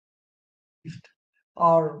Northeast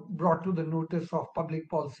are brought to the notice of public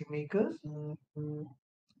policymakers.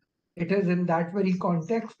 It is in that very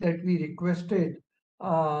context that we requested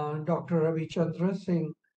Dr. Rabichandra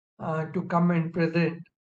Singh to come and present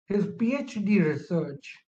his PhD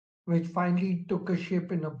research, which finally took a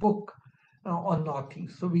shape in a book on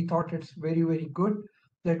Northeast. So we thought it's very, very good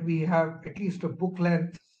that we have at least a book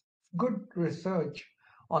length, good research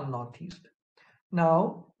on Northeast.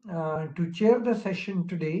 Now, to chair the session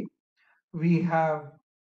today, we have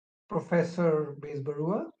Professor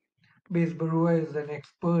Bezbaruah. Bezbaruah is an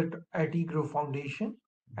expert at EGROW Foundation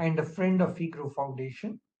and a friend of EGROW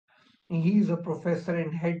Foundation. He is a professor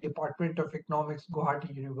and head department of economics,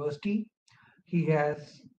 Guwahati University. He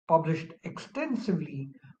has published extensively,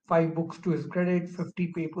 5 books to his credit, 50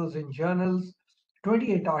 papers in journals,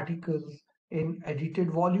 28 articles in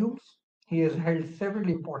edited volumes. He has held several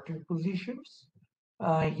important positions.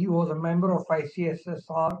 He was a member of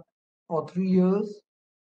ICSSR for 3 years,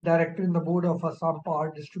 director in the board of Assam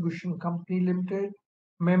Power Distribution Company Limited,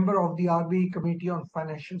 member of the RBI Committee on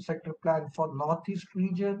Financial Sector Plan for Northeast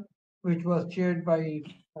region, which was chaired by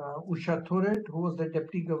Usha Thuret, who was the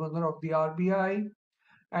deputy governor of the RBI,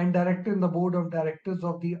 and director in the board of directors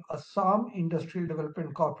of the Assam Industrial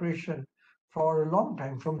Development Corporation for a long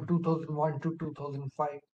time, from 2001 to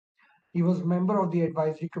 2005. He was member of the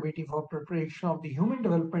advisory committee for preparation of the Human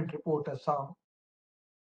Development Report Assam.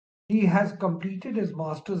 He has completed his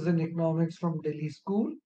master's in economics from Delhi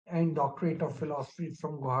School and doctorate of philosophy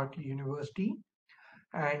from Guwahati University.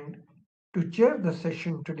 And to chair the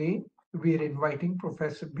session today, we are inviting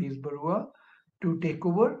Professor Bezbaruah to take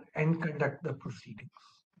over and conduct the proceedings.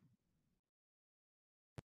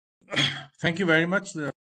 Thank you very much.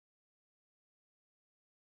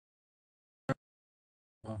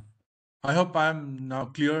 I hope I'm now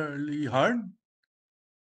clearly heard.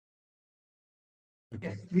 Okay.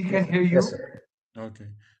 Yes, we can hear you. Yes, sir. Okay.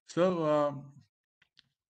 So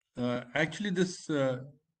actually, this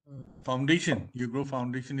foundation, EGROW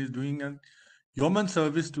Foundation, is doing a yeoman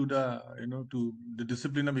service to the to the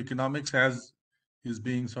discipline of economics, as is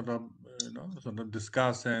being sort of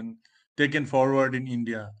discussed and taken forward in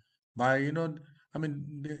India by I mean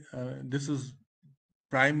this is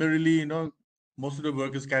primarily most of the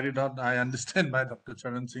work is carried out, I understand, by Dr.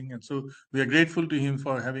 Charan Singh, and so we are grateful to him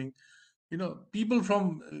for having people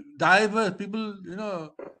from diverse people,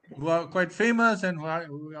 who are quite famous and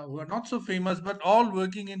who are not so famous, but all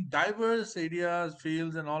working in diverse areas,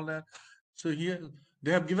 fields, and all that. So here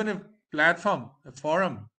they have given a platform, a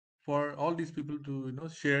forum for all these people to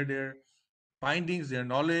share their findings, their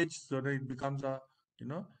knowledge, so that it becomes a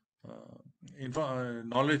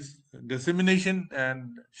knowledge dissemination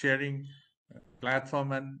and sharing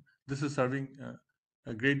platform, and this is serving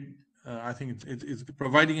a great. I think it's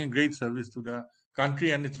providing a great service to the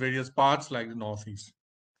country and its various parts, like the Northeast.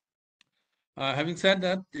 Having said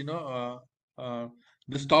that,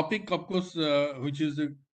 this topic, of course, which is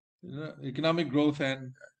the economic growth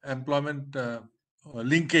and employment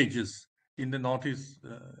linkages in the Northeast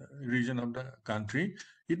region of the country.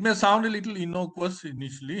 It may sound a little innocuous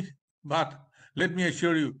initially, but let me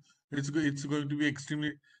assure you, it's going to be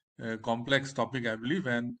extremely complex topic, I believe,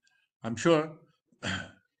 and I'm sure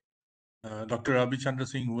Dr. Rabichandra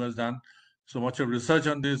Singh, who has done so much of research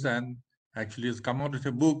on this and actually has come out with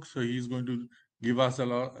a book, so he's going to give us a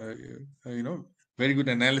lot, very good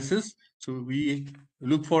analysis. So we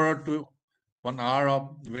look forward to 1 hour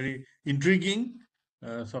of very intriguing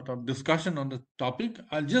sort of discussion on the topic.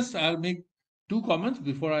 I'll make 2 comments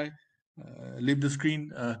before I leave the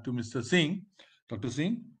screen to Mr. Singh, Dr.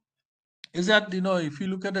 Singh. Is that if you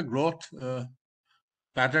look at the growth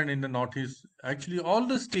pattern in the Northeast, actually all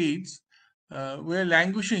the states were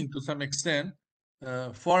languishing to some extent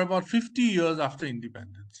for about 50 years after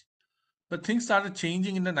independence. But things started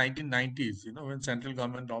changing in the 1990s, when central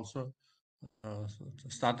government also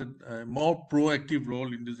started a more proactive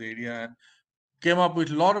role in this area and came up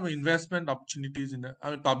with a lot of investment opportunities in the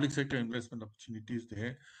public sector investment opportunities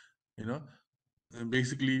there.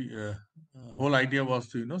 Basically, whole idea was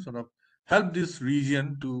to sort of help this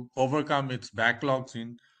region to overcome its backlogs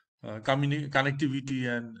in connectivity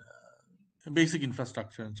and basic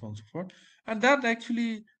infrastructure and so on and so forth, and that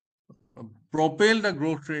actually propelled the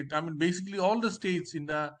growth rate. I mean, basically all the states in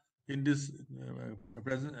this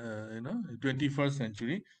present 21st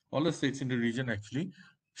century, all the states in the region actually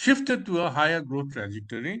shifted to a higher growth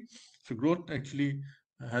trajectory. So growth actually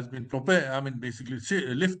has been basically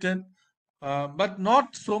lifted, but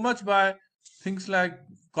not so much by things like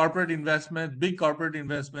corporate investments, big corporate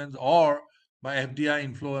investments, or by FDI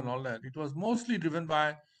inflow and all that. It was mostly driven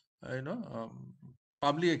by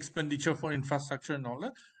public expenditure for infrastructure and all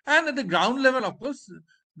that. And at the ground level, of course,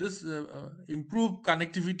 this improved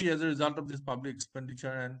connectivity as a result of this public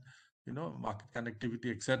expenditure and market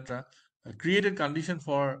connectivity, etc., created condition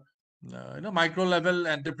for micro level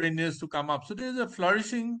entrepreneurs to come up. So there is a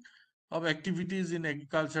flourishing of activities in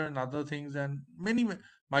agriculture and other things, and many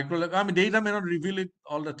micro level. I mean, data may not reveal it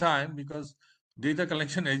all the time because data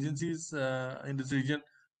collection agencies in this region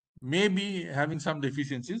may be having some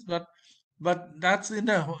deficiencies, but that's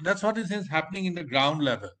what is happening in the ground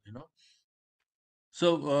level.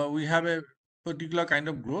 So we have a particular kind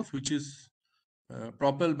of growth which is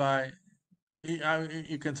propelled by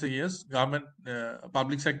you can say yes, government,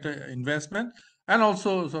 public sector investment, and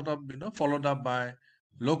also sort of followed up by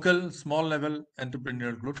local small level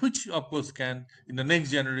entrepreneurial growth, which of course can in the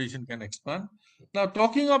next generation can expand. Now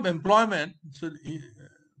talking of employment, so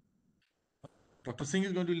Dr. Singh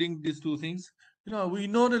is going to link these two things. We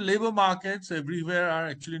know the labor markets everywhere are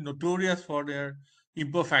actually notorious for their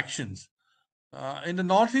imperfections. In the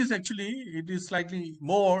Northeast, actually, it is slightly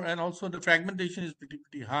more, and also the fragmentation is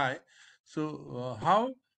pretty high. So,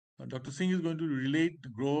 how Dr. Singh is going to relate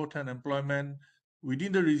growth and employment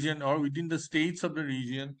within the region or within the states of the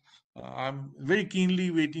region, I'm very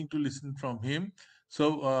keenly waiting to listen from him.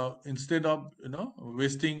 So, instead of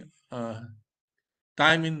wasting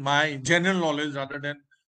time in my general knowledge rather than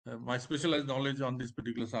my specialized knowledge on this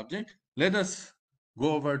particular subject, let us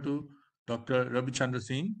go over to Dr. Rabichandra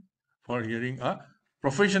Singh for hearing a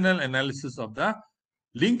professional analysis of the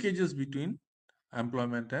linkages between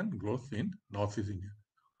employment and growth in Northeast India.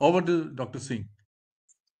 Over to Dr. Singh.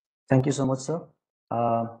 Thank you so much, sir.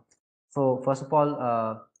 So first of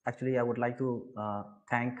all, actually, I would like to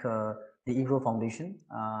thank the EGROW Foundation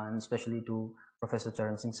and especially to Professor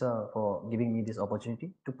Charan Singh sir for giving me this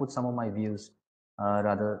opportunity to put some of my views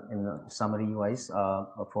rather in summary wise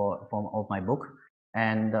of my book.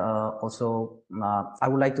 And also, I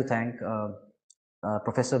would like to thank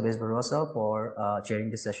Professor Bezbaruah sir for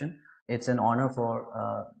chairing this session. It's an honor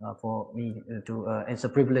for me to. It's a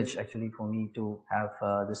privilege actually for me to have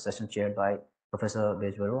this session chaired by Professor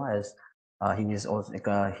Bezbaruah, as he is also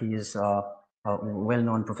a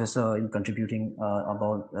well-known professor in contributing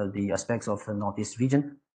about the aspects of the Northeast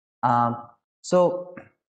region. So,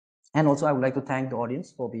 and also I would like to thank the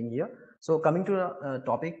audience for being here. So, coming to the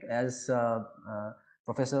topic, as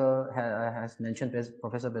Professor has mentioned,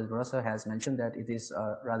 Professor Bezbaruah has mentioned that it is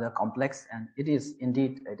rather complex, and it is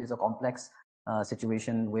indeed, it is a complex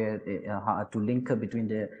situation where to link between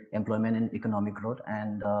the employment and economic growth.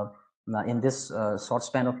 And in this short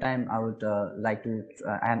span of time, I would like to,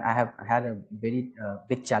 and I have had a very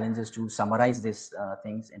big challenges to summarize these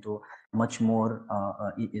things into much more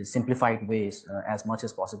simplified ways as much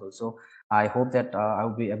as possible. So I hope that I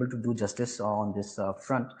will be able to do justice on this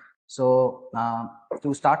front. So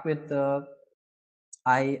to start with,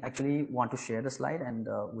 I actually want to share the slide, and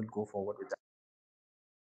we'll go forward with that.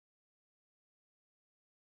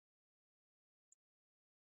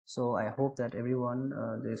 So I hope that everyone,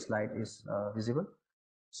 the slide is visible.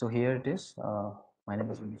 So here it is. My name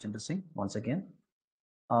is Rabichandra Singh once again.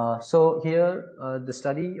 So here the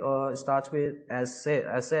study starts with, as said,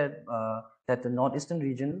 that the northeastern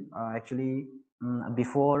region actually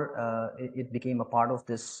before it became a part of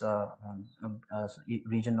this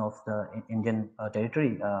region of the Indian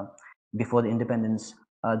territory before the independence.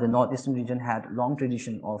 The northeastern region had long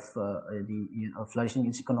tradition of the flourishing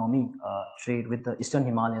its economy, trade with the eastern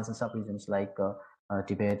Himalayas and sub-regions like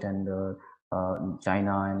Tibet and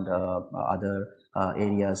China and other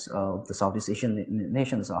areas of the Southeast Asian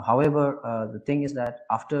nations. However, the thing is that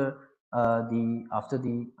after the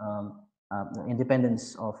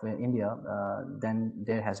independence of India, then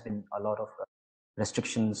there has been a lot of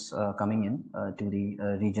restrictions coming in to the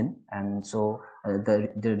region, and so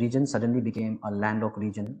the region suddenly became a landlocked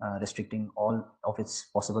region, restricting all of its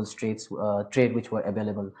possible trade which were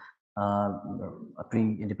available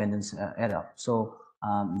pre-independence era. So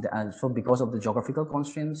so because of the geographical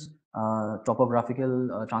constraints,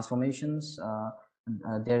 topographical transformations,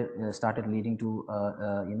 there started leading to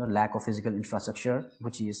lack of physical infrastructure,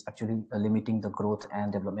 which is actually limiting the growth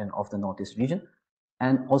and development of the Northeast region.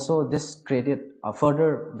 And also this created a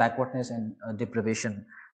further backwardness and deprivation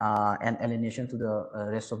and alienation to the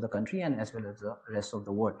rest of the country and as well as the rest of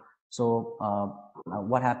the world. So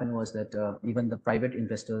what happened was that even the private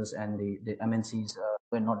investors and the MNCs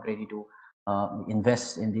were not ready to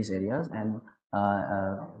invest in these areas, and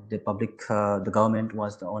the government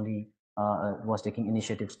was the only was taking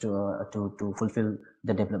initiatives to fulfill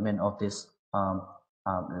the development of this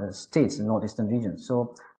states, the northeastern region.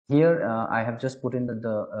 So Here, I have just put in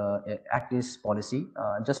the ACTIS policy.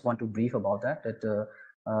 Just want to brief about that.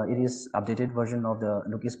 It is updated version of the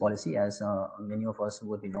Lukis policy, as many of us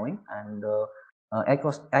would be knowing. And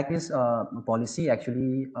ACTIS policy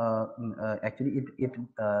actually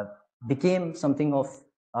became something of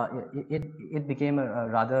it became a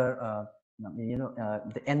rather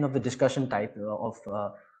the end of the discussion type of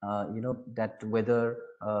that whether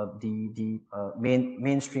the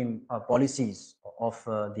mainstream policies of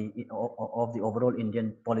the overall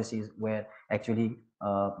Indian policies were actually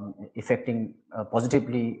affecting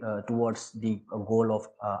positively towards the goal of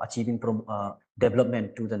achieving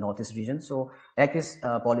development to the Northeast region. So ACTIS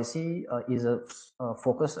policy is a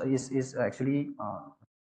focus is actually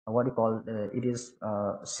what you call it is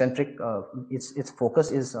centric. Its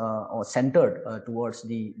focus is or centered towards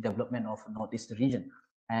the development of Northeast region,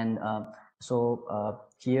 and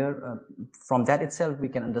here from that itself we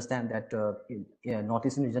can understand that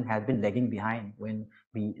Northeastern region has been lagging behind when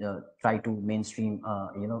we try to mainstream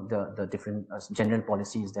the different general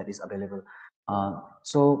policies that is available.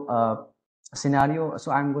 Scenario.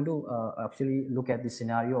 So I'm going to actually look at the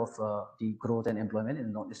scenario of the growth and employment in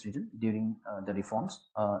the Northeast region during the reforms.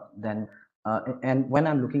 And when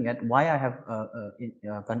I'm looking at why I have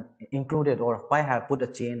included or why I have put a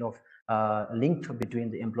chain of linked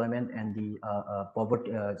between the employment and the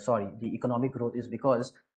poverty, the economic growth, is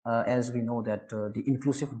because as we know that the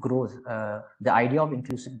inclusive growth, the idea of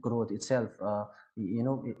inclusive growth itself,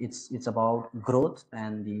 it's about growth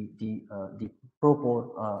and the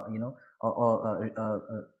pro-poor,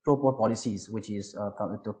 pro-poor policies, which is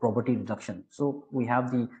the poverty reduction. So we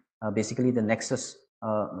have the basically the nexus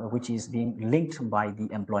which is being linked by the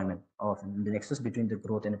employment, of the nexus between the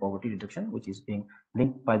growth and poverty reduction, which is being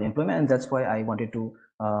linked by the employment, and that's why I wanted to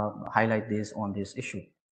highlight this on this issue.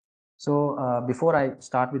 So before I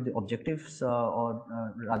start with the objectives or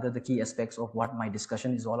rather the key aspects of what my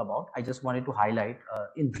discussion is all about, I just wanted to highlight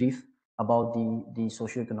in brief about the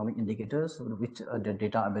socioeconomic indicators which the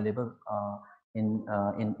data available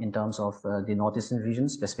in terms of the Northeastern region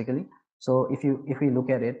specifically. So if we look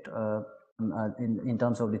at it in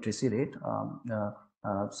terms of literacy rate,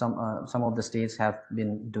 some of the states have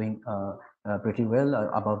been doing pretty well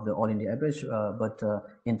above the all India average, but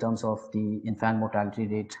in terms of the infant mortality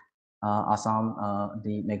rate, Assam,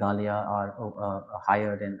 the Meghalaya are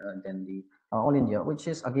higher than the all India, which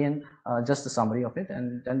is again just a summary of it.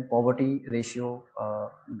 And then poverty ratio,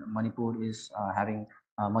 Manipur is having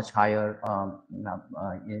much higher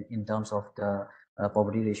in terms of the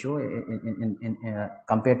poverty ratio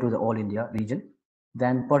compared to the all India region.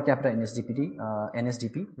 Then per capita NSDP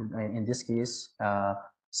in this case,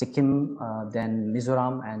 Sikkim, then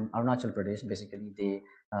Mizoram and Arunachal Pradesh, basically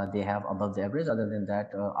they have above the average. Other than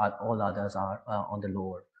that, all others are on the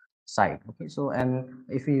lower side. Okay, so and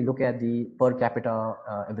if we look at the per capita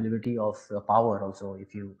availability of power also,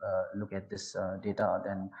 if you look at this data,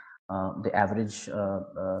 then the average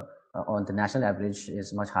on the national average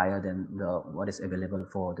is much higher than what is available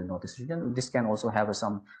for the Northeast region. This can also have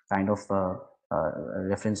some kind of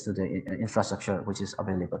reference to the infrastructure which is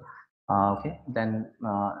available. Okay, then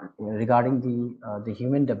regarding the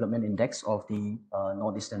Human Development Index of the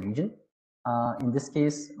Northeastern region, in this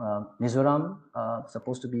case, Mizoram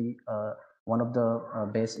supposed to be one of the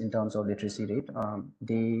best in terms of literacy rate.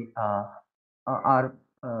 They are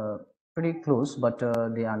pretty close, but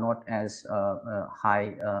they are not as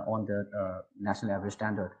high on the national average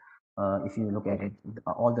standard. If you look at it,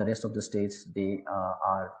 all the rest of the states, they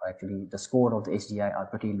are actually, the score of the HDI are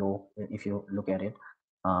pretty low if you look at it.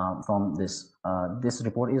 From this. This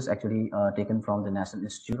report is actually taken from the National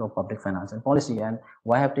Institute of Public Finance and Policy. And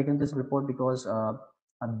why I have taken this report? Because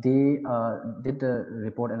they did the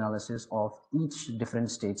report analysis of each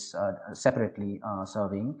different states separately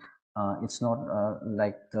serving. It's not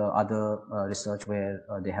like the other research where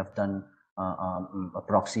they have done a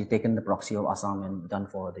proxy, taken the proxy of Assam and done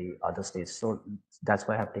for the other states. So that's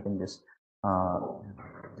why I have taken this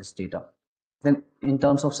this data. Then in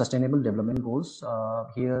terms of sustainable development goals,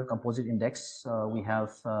 here composite index, we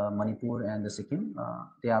have Manipur and the Sikkim.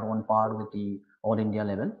 They are on par with the all India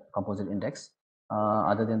level composite index.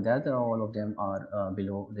 Other than that, all of them are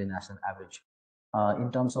below the national average.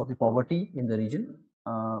 In terms of the poverty in the region,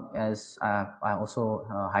 as I also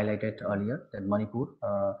highlighted earlier, that Manipur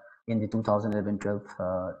in the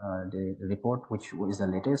 2011-12 the report, which is the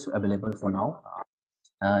latest available for now,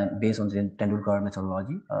 based on the Tendulkar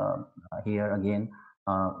methodology. Here again,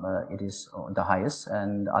 it is the highest,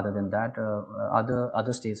 and other than that,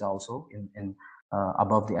 other states are also in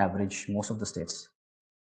above the average. Most of the states.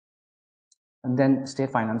 And then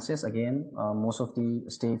state finances, again, most of the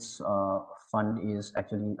states fund is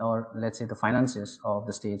actually, or let's say the finances of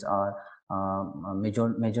the states are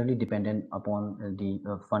majorly dependent upon the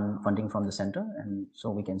funding from the center. And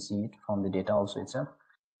so we can see it from the data also itself,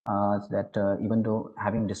 that even though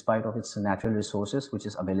having despite of its natural resources which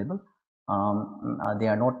is available, they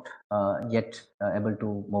are not yet able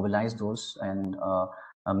to mobilize those and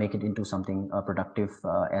make it into something productive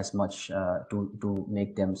as much to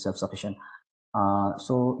make them self-sufficient.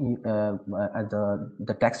 So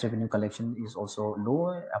the tax revenue collection is also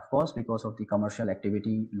low, of course, because of the commercial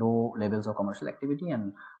activity, low levels of commercial activity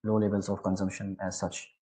and low levels of consumption as such.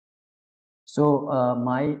 So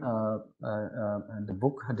the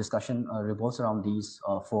book discussion revolves around these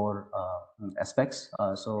four aspects.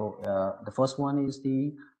 The first one is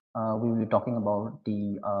we will be talking about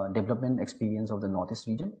the development experience of the Northeast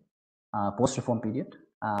region, post-reform period,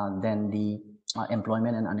 then the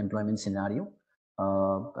employment and unemployment scenario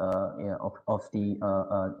of the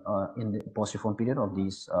in the post-reform period of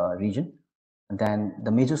this region, and then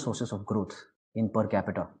the major sources of growth in per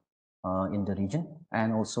capita in the region,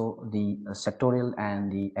 and also the sectorial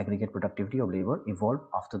and the aggregate productivity of labor evolved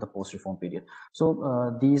after the post-reform period.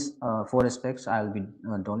 So these four aspects I'll be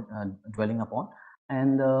dwelling upon.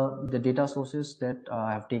 And the data sources that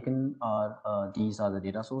I have taken are these are the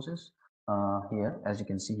data sources here, as you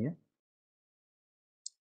can see here.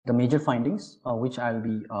 The major findings, which I'll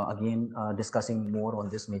be again discussing more on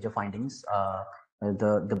this major findings.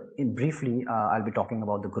 Briefly, I'll be talking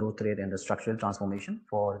about the growth rate and the structural transformation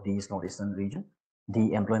for these northeastern region,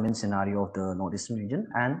 the employment scenario of the northeastern region,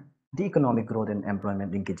 and the economic growth and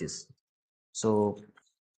employment linkages. So,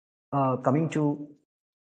 coming to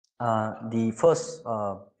the first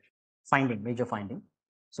major finding.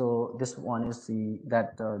 So this one is the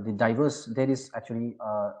diverse. There is actually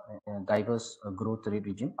a diverse growth rate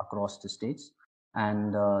region across the states,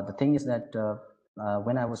 and the thing is that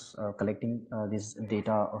when I was collecting this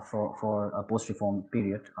data for a post-reform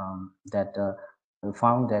period, that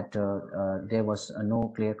found that there was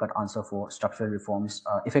no clear-cut answer for structural reforms,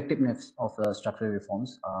 effectiveness of structural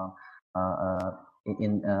reforms.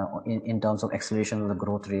 In terms of acceleration of the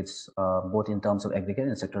growth rates, both in terms of aggregate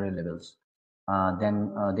and sectoral levels.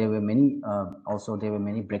 Then there were many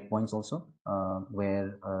breakpoints also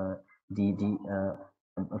where the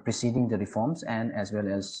preceding the reforms and as well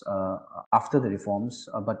as after the reforms,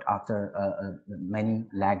 but after many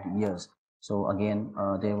lagged years. So again,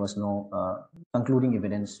 there was no concluding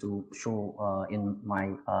evidence to show in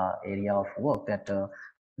my area of work that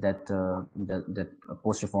that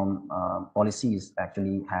post-reform policies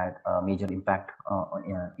actually had a major impact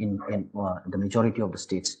in the majority of the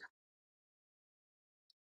states.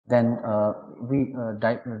 Then we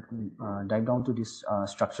dive down to these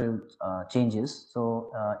structural changes.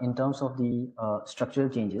 So in terms of the structural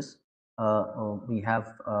changes, we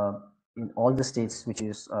have in all the states which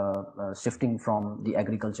is shifting from the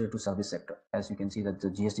agriculture to service sector. As you can see that the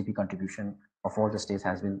GSDP contribution of all the states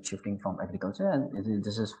has been shifting from agriculture, and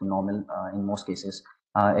this is normal in most cases,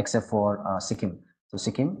 except for Sikkim. So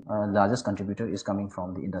Sikkim, largest contributor is coming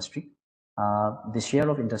from the industry. The share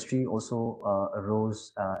of industry also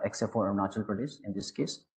rose, except for Arunachal Pradesh in this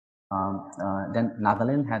case. Then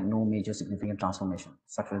Nagaland had no major significant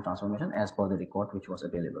structural transformation as per the record which was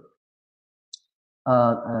available.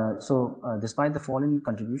 Despite the fall in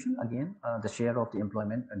contribution, again, the share of the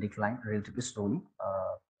employment declined relatively slowly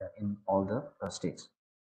in all the states.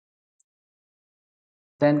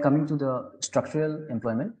 Then coming to the structural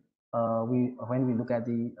employment, when we look at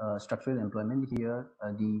the structural employment here,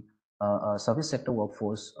 the service sector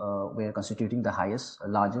workforce were constituting the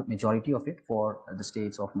larger majority of it for the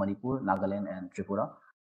states of Manipur, Nagaland, and Tripura,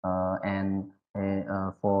 and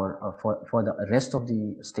for the rest of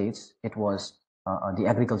the states, it was the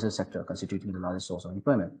agriculture sector constituting the largest source of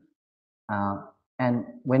employment. And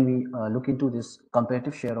when we look into this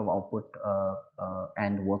comparative share of output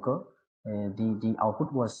and worker, the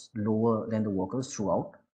output was lower than the workers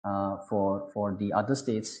throughout. For the other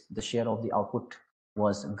states, the share of the output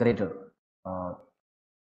was greater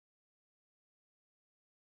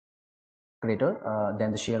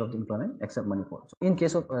than the share of the employment, except Manipur. So in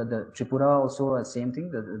case of the Tripura, also same thing,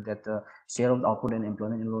 that the share of the output and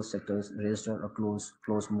employment in those sectors registered a close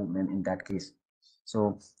movement in that case.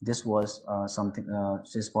 So this was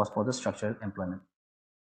this was for the structural employment.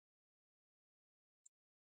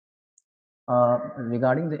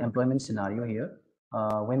 Regarding the employment scenario here,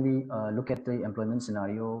 when we look at the employment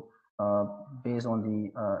scenario based on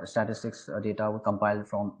the statistics data compiled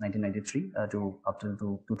from 1993 to up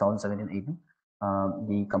to 2017-18,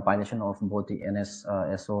 the compilation of both the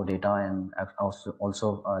NSSO data and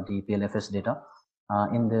also the PLFS data.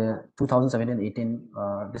 In the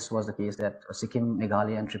 2017-18, this was the case that Sikkim,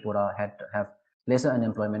 Meghalaya, and Tripura have lesser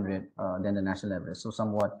unemployment rate than the national average. So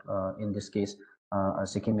somewhat in this case,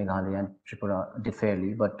 Sikkim, Meghalaya, and Tripura did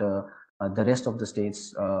fairly, but the rest of the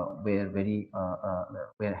states were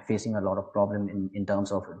facing a lot of problem in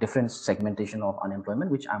terms of different segmentation of unemployment,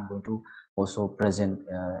 which I'm going to also present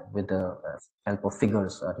with the help of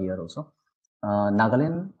figures here also.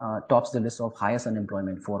 Nagaland tops the list of highest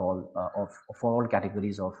unemployment for all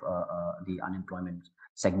categories of the unemployment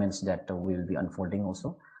segments that we will be unfolding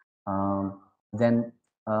also. Then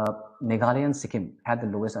Meghalaya and Sikkim had the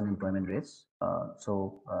lowest unemployment rates,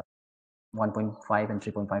 so 1.5 and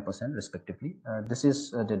 3.5% respectively. This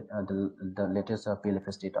is the latest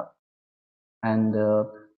PLFS data, and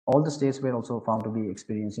all the states were also found to be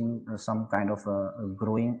experiencing some kind of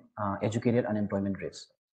growing educated unemployment rates.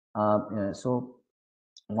 So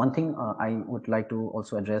one thing I would like to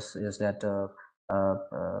also address is that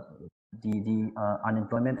the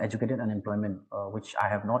unemployment, educated unemployment, which I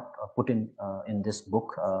have not put in this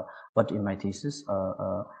book, but in my thesis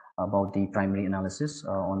about the primary analysis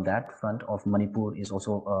on that front of Manipur is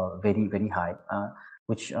also very high.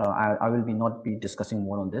 Which I will not be discussing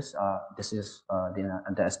more on this. This is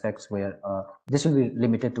the aspects where this will be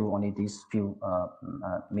limited to only these few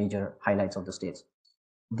major highlights of the states.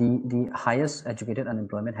 The highest educated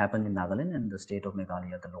unemployment happened in Nagaland and the state of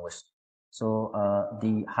Meghalaya, the lowest. So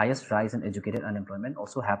the highest rise in educated unemployment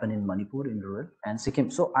also happened in Manipur, in rural, and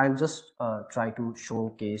Sikkim. So I'll just try to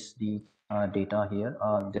showcase the data here,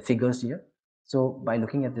 the figures here. So by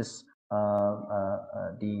looking at this,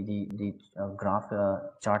 the graph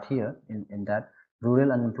chart here, in that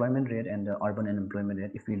rural unemployment rate and the urban unemployment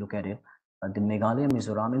rate, if we look at it, the Meghalaya,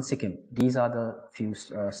 Mizoram, and Sikkim, these are the few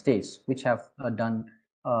states which have done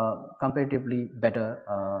comparatively better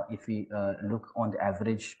if we look on the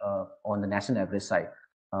average on the national average side,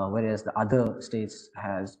 whereas the other states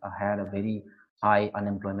has had a very high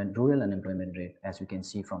unemployment, rural unemployment rate, as you can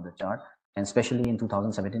see from the chart. And especially in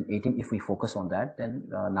 2017-18, if we focus on that, then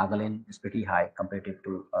Nagaland is pretty high comparative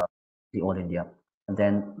to the all India. And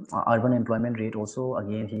then urban employment rate also,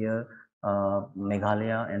 again here,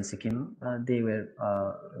 Meghalaya and Sikkim, they were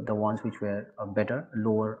the ones which were better,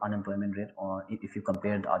 lower unemployment rate, or if you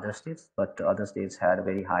compare the other states, but the other states had a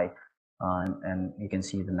very high, and you can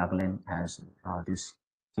see the Nagaland has this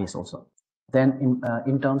case also. Then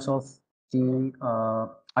in terms of the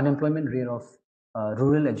unemployment rate of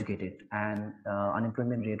rural educated and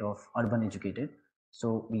unemployment rate of urban educated,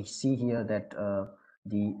 so we see here that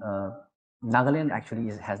the Nagaland actually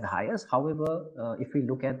has the highest. However, if we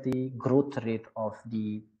look at the growth rate of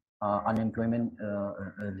the unemployment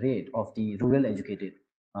rate of the rural educated,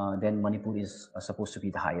 then Manipur is supposed to be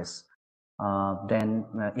the highest. Then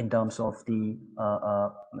in terms of the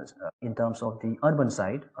urban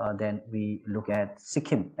side, then we look at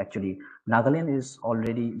Sikkim. Actually, Nagaland is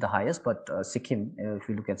already the highest, but Sikkim, if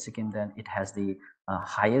you look at Sikkim, then it has the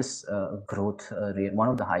highest growth rate, one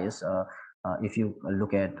of the highest. If you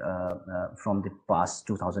look at from the past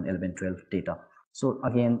 2011-12 data. So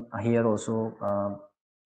again, here also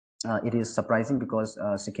it is surprising because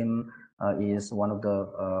Sikkim is one of the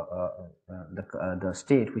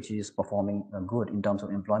state which is performing good in terms of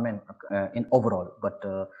employment in overall, but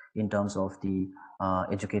in terms of the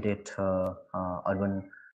educated urban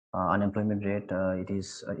unemployment rate,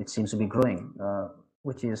 it seems to be growing,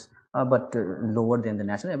 which is but lower than the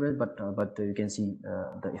national average. But you can see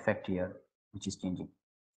the effect here, which is changing.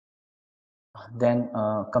 Then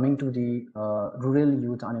coming to the rural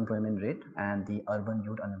youth unemployment rate and the urban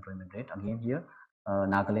youth unemployment rate, again here,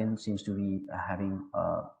 Nagaland seems to be having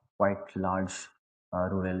quite large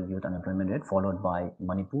rural youth unemployment rate, followed by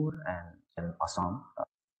Manipur and Assam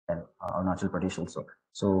and Arunachal Pradesh also.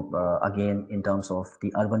 So again, in terms of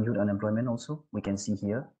the urban youth unemployment also, we can see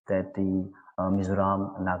here that the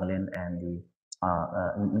Mizoram, Nagaland, and the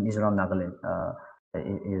Mizoram, Nagaland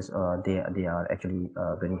they are actually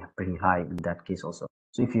pretty high in that case also.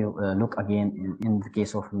 So if you look again in the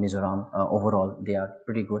case of Mizoram, overall they are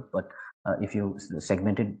pretty good, but if you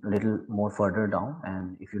segment it a little more further down,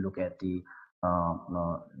 and if you look at the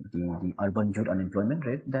urban youth unemployment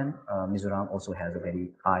rate, then Mizoram also has a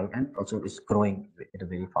very high and also is growing at a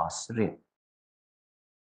very fast rate.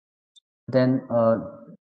 Then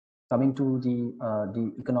coming to the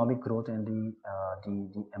economic growth and the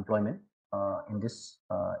employment in this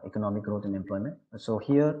economic growth and employment. So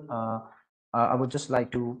here I would just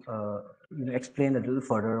like to explain a little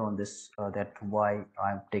further on this, that why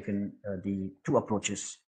I've taken the two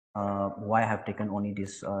approaches why I have taken only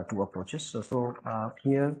these two approaches. So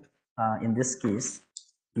here in this case,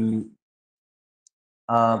 the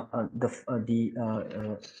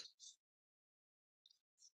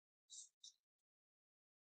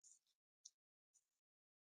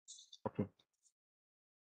okay.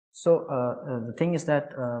 So the thing is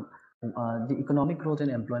that the economic growth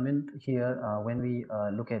and employment here, when we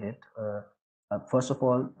look at it, first of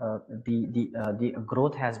all, the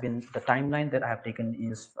growth has been, the timeline that I have taken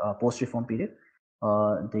is post-reform period,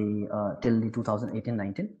 till the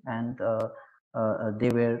 2018-19, and they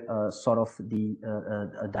were sort of the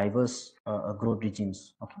diverse growth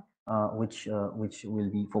regimes, okay, which will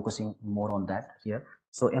be focusing more on that here.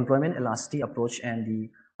 So employment elasticity approach and the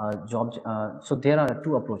so there are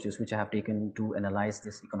two approaches which I have taken to analyze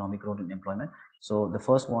this economic growth and employment. So the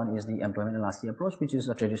first one is the employment elasticity approach, which is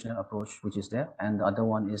a traditional approach which is there, and the other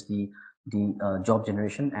one is the job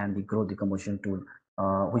generation and the growth decomposition tool,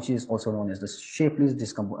 which is also known as the shape-list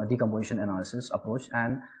decomposition analysis approach,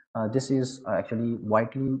 and this is actually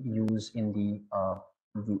widely used in the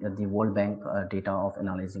World Bank data of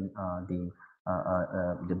analyzing the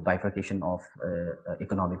bifurcation of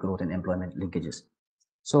economic growth and employment linkages.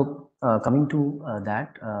 So coming to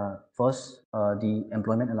that, first the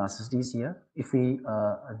employment elasticities here. If we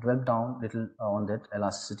dwell down a little on that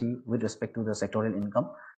elasticity with respect to the sectoral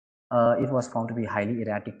income, it was found to be highly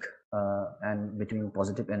erratic and between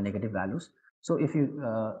positive and negative values. So if you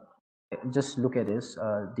just look at this,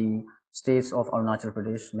 the states of Arunachal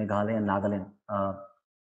Pradesh, Meghalaya, and Nagaland,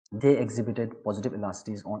 they exhibited positive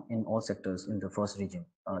elasticities in all sectors in the first region,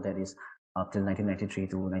 that is up till 1993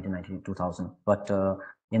 to 1990, 2000. But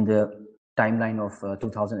in the timeline of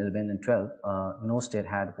 2011 and 12, no state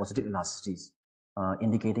had positive elasticities,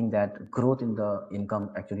 indicating that growth in the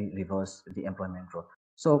income actually reversed the employment growth.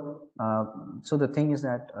 So, so the thing is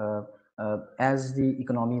that as the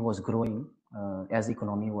economy was growing,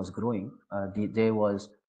 there was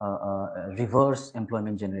reverse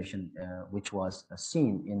employment generation, which was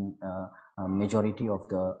seen in a majority of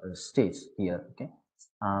the states here. Okay.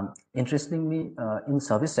 Interestingly, in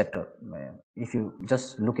service sector, if you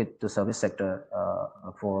just look at the service sector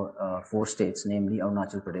for 4 states, namely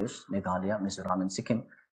Arunachal Pradesh, Meghalaya, Mizoram, and Sikkim,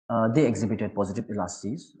 they exhibited positive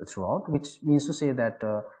elasticities throughout, which means to say that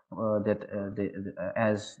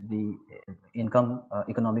as the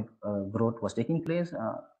economic growth was taking place,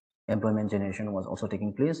 employment generation was also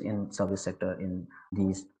taking place in service sector in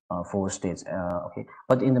these 4 states. Okay,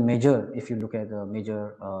 but in the major, if you look at the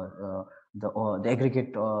major, the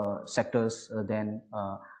aggregate sectors, then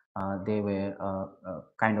they were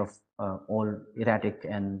kind of all erratic,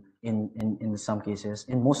 and in some cases,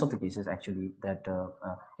 in most of the cases actually, that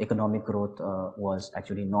economic growth was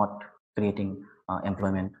actually not creating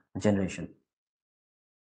employment generation.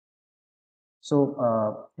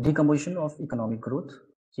 So decomposition of economic growth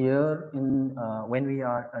here in when we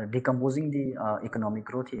are decomposing the economic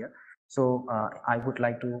growth here. So I would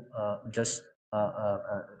like to just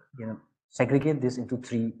segregate this into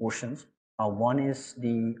 3 portions. One is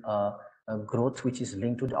the growth which is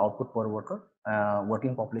linked to the output per worker,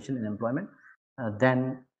 working population and employment.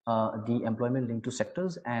 Then the employment linked to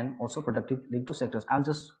sectors, and also productive linked to sectors. I'll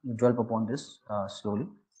just dwell upon this slowly.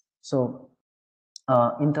 So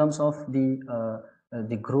in terms of the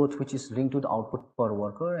growth which is linked to the output per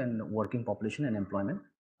worker and working population and employment,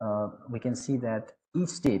 we can see that each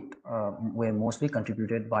state were mostly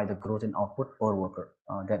contributed by the growth in output per worker,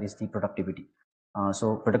 that is the productivity.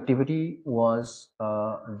 So productivity was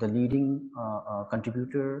the leading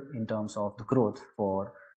contributor in terms of the growth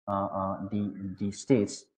for the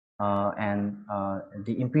states, and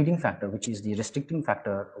the impeding factor, which is the restricting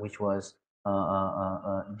factor, which was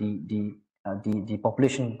the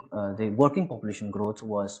population, the working population growth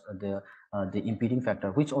was the impeding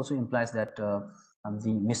factor, which also implies that the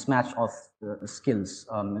mismatch of skills,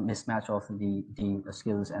 mismatch of the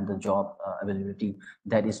skills and the job availability,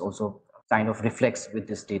 that is also kind of reflects with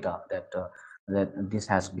this data that that this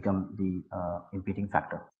has become the impeding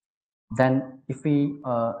factor. Then if we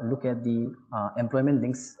look at the employment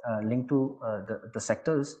links linked to the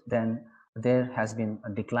sectors, then there has been a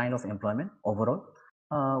decline of employment overall,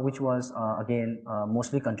 which was again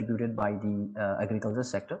mostly contributed by the agriculture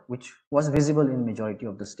sector, which was visible in majority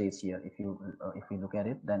of the states here. If you look at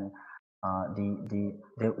it, then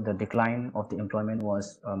the decline of the employment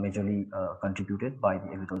was majorly contributed by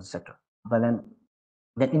the agriculture sector. But then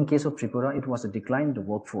in case of Tripura, it was a decline in the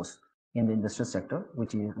workforce in the industrial sector,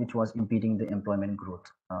 which was impeding the employment growth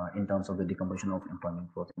in terms of the decomposition of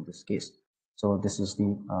employment growth in this case. So this is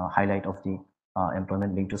the highlight of the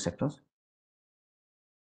employment linked to sectors.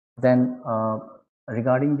 Then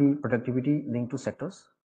regarding the productivity linked to sectors,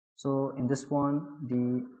 So in this one,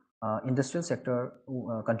 the industrial sector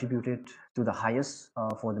contributed to the highest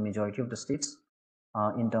for the majority of the states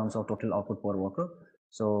in terms of total output per worker.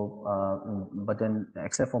 So, but then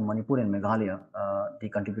except for Manipur and Meghalaya, the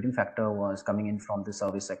contributing factor was coming in from the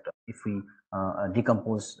service sector. If we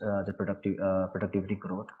decompose the productivity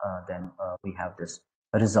growth, then we have this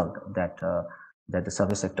result that that the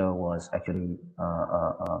service sector was actually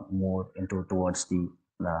more into towards the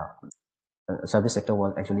service sector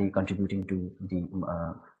was actually contributing to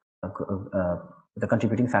the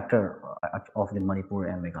contributing factor of the Manipur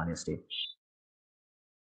and Meghalaya state.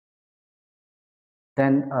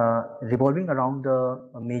 Then revolving around the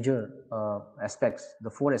major aspects, the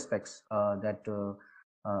four aspects that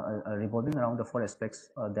revolving around the four aspects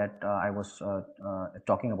that I was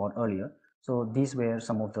talking about earlier. So these were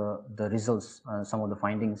some of the results, some of the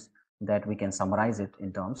findings that we can summarize it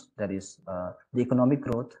in terms. That is, the economic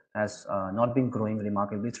growth has not been growing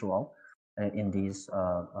remarkably throughout in these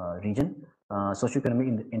region.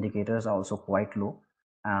 Socioeconomic indicators are also quite low.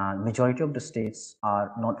 Majority of the states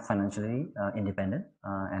are not financially independent,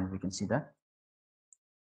 and we can see that.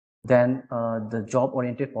 Then the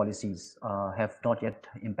job-oriented policies have not yet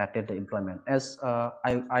impacted the employment. As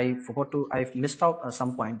I forgot to, I missed out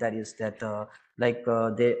some point, that is that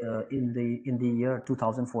in the year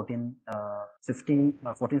 2014,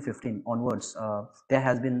 15 onwards, there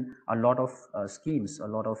has been a lot of schemes, a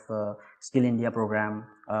lot of Skill India program,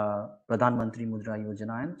 Pradhan Mantri Mudra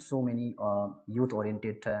Yojana, and so many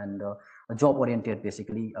youth-oriented and job-oriented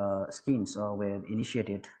basically schemes were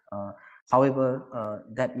initiated. However,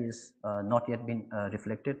 that is not yet been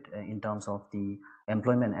reflected in terms of the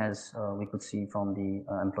employment, as we could see from the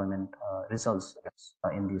employment results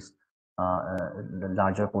in this the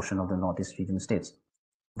larger portion of the Northeast region states.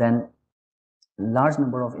 Then large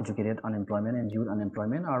number of educated unemployment and youth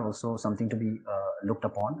unemployment are also something to be looked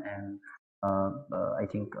upon, and I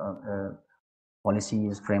think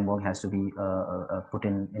policies framework has to be put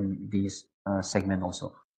in these segment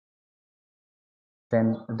also.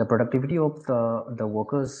 Then the productivity of the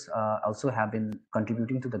workers also have been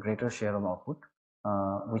contributing to the greater share of output,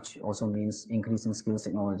 which also means increase in skills,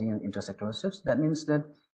 technology, and intersectoral shifts. That means that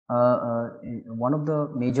one of the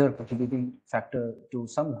major contributing factor to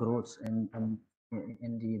some growth in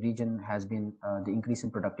the region has been the increase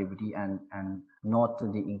in productivity and not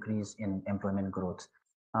the increase in employment growth.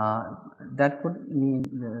 That could mean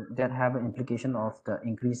that have an implication of the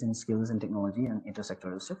increase in skills and technology and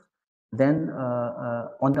intersectoral shift. Then,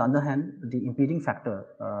 on the other hand, the impeding factor,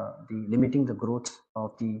 the limiting the growth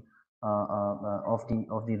of the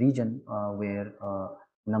region, where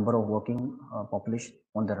number of working population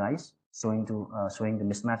on the rise, showing the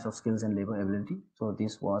mismatch of skills and labor ability. So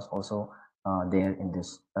this was also there in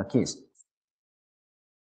this case.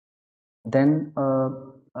 Then,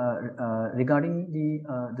 regarding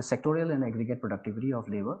the sectorial and aggregate productivity of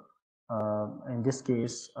labor, in this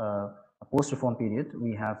case, post-reform period,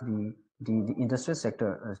 we have the industrial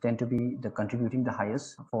sector tend to be the contributing the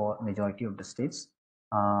highest for majority of the states,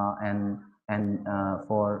 and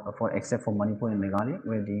for except for Manipur and Meghalaya,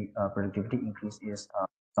 where the productivity increase is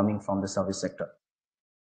coming from the service sector.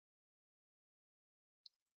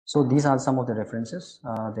 So these are some of the references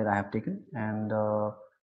that I have taken, and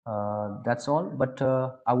that's all. But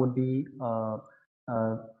I would be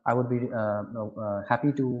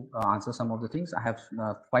happy to answer some of the things. I have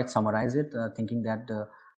quite summarized it, thinking that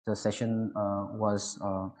the session was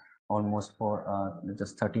almost for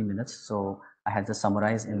just 30 minutes. So I had to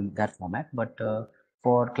summarize in that format. But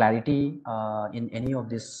for clarity in any of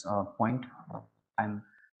this point, I'm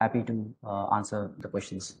happy to answer the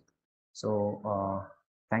questions. So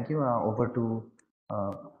thank you. Over to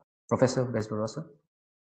Professor Bezbaruah.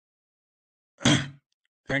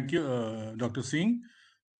 Thank you, Dr. Singh.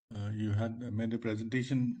 You had made a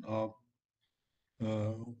presentation of,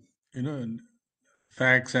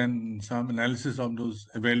 facts and some analysis of those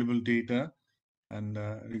available data and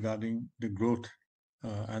regarding the growth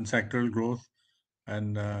and sectoral growth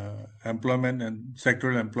and employment and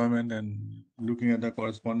sectoral employment, and looking at the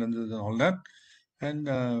correspondences and all that. And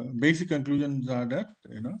basic conclusions are that,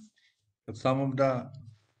 that some of the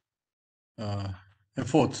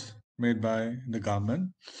efforts made by the government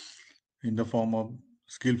in the form of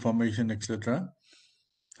skill formation, etc.,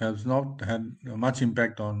 has not had much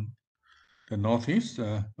impact on the Northeast.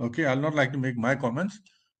 Okay, I'll not like to make my comments.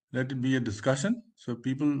 Let it be a discussion. So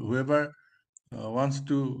people, whoever wants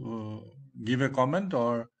to give a comment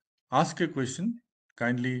or ask a question,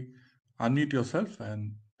 kindly unmute yourself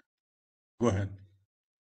and go ahead.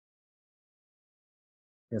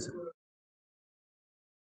 Yes, sir.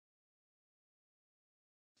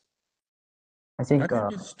 I think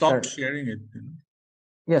we stopped sharing it.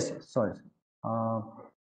 Yes, sorry. I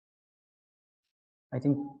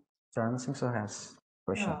think Charan Singh sir has a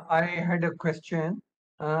question. Yeah, I had a question.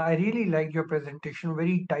 I really like your presentation,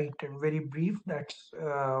 very tight and very brief. That's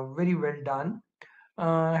very well done.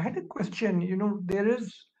 I had a question. There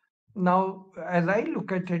is now, as I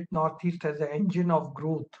look at it, Northeast as an engine of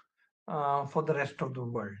growth for the rest of the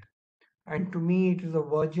world. And to me, it is a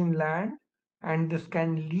virgin land, and this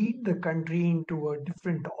can lead the country into a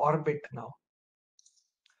different orbit now.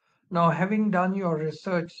 Now, having done your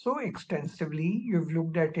research so extensively, you've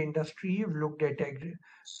looked at industry, you've looked at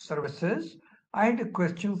services. I had a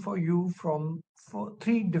question for you for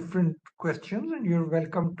three different questions, and you're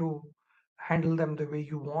welcome to handle them the way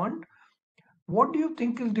you want. What do you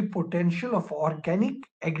think is the potential of organic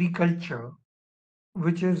agriculture,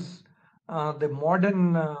 which is the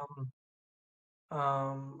modern,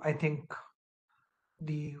 I think,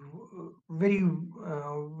 the very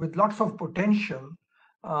with lots of potential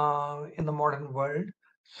in the modern world.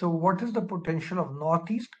 So, what is the potential of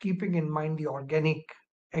Northeast, keeping in mind the organic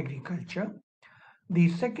agriculture? The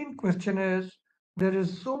second question is, there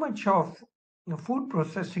is so much of food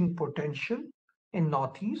processing potential in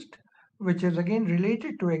Northeast, which is again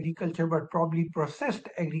related to agriculture, but probably processed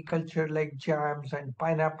agriculture like jams and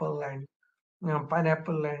pineapple and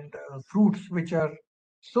fruits, which are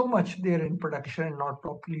so much there in production and not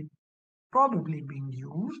properly probably being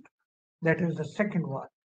used. That is the second one.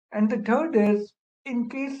 And the third is, in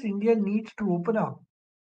case India needs to open up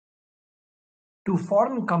to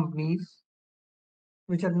foreign companies,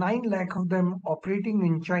 which are 9 lakh of them operating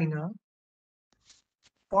in China,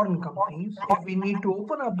 foreign companies, if we need to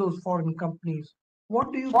open up those foreign companies,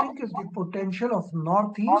 what do you think is the potential of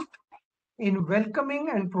Northeast in welcoming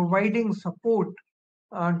and providing support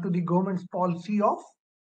to the government's policy of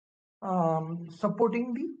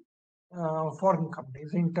supporting the foreign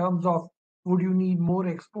companies in terms of, would you need more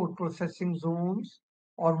export processing zones,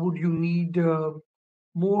 or would you need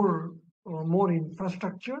more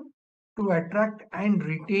infrastructure to attract and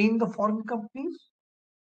retain the foreign companies?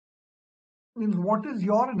 Means, what is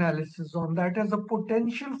your analysis on that as a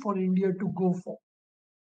potential for India to go for?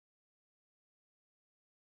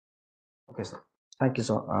 Okay, sir. Thank you,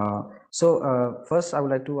 sir. First, I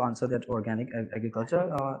would like to answer that organic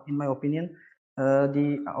agriculture. In my opinion,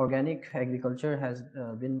 the organic agriculture has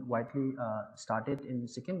been widely started in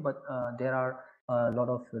Sikkim, but there are a lot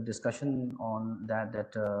of discussion on that.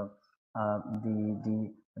 The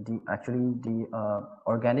actually the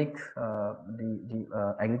organic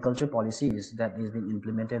agriculture policies that is being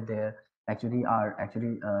implemented there actually are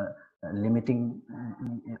actually limiting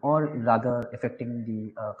or rather affecting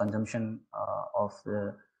the consumption of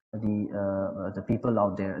the people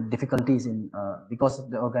out there. Difficulties in because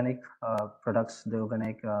the organic products, the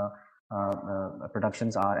organic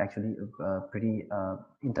productions are actually pretty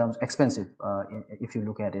in terms expensive. If you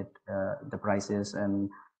look at it, the prices and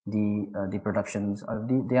the productions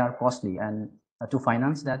they are costly, and to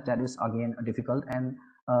finance that is again difficult. And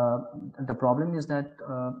the problem is that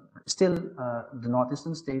still the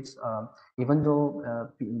northeastern states, even though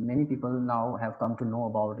many people now have come to know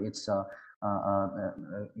about its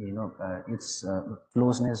its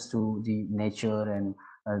closeness to the nature and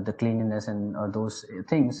the cleanliness and those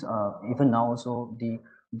things, even now also the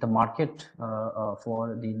market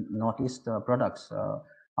for the northeast products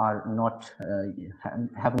are not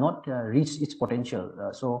have not reached its potential.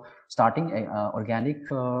 So starting organic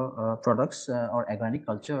products or organic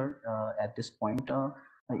culture at this point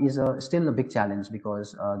is still a big challenge,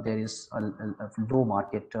 because there is a low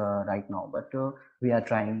market right now. But we are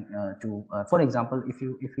trying to, for example, if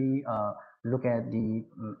we look at the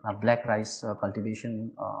black rice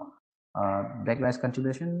cultivation. Black rice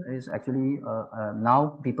cultivation is actually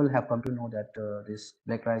now people have come to know that this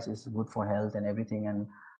black rice is good for health and everything. And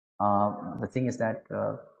the thing is that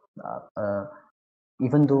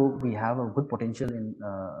even though we have a good potential in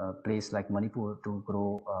a place like Manipur to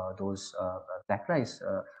grow those black rice,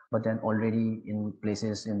 but then already in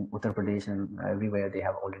places in Uttar Pradesh and everywhere they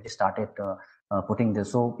have already started putting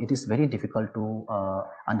this. So it is very difficult to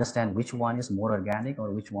understand which one is more organic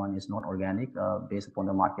or which one is not organic based upon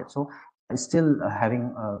the market. So it's still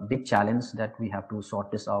having a big challenge that we have to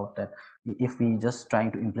sort this out, that if we just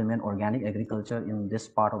trying to implement organic agriculture in this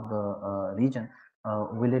part of the region,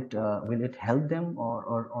 will it help them,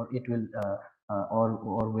 or it will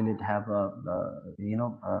or will it have a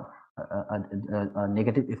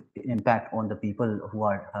negative impact on the people who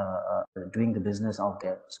are doing the business out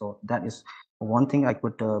there? So that is one thing I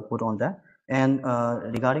could put on that. And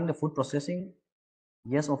regarding the food processing,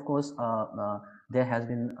 Yes, of course, there has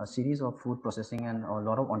been a series of food processing, and a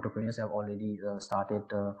lot of entrepreneurs have already started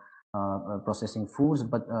processing foods.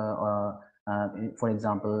 But for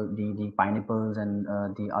example, the pineapples and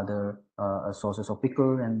the other sources of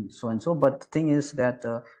pickle and so and so. But the thing is that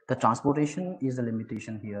the transportation is the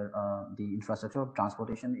limitation here. The infrastructure of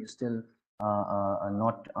transportation is still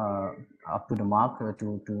not up to the mark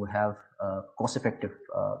to have cost-effective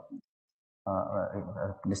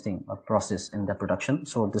this thing a process in the production.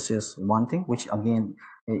 So this is one thing which again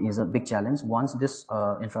is a big challenge. Once this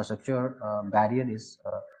infrastructure barrier is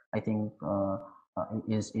I think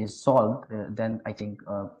is solved, then I think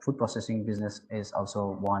food processing business is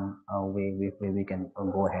also one way where we can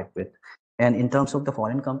go ahead with. And in terms of the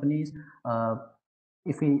foreign companies,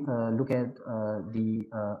 if we look at the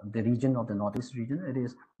region of the Northeast region, it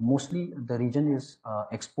is mostly the region is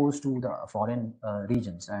exposed to the foreign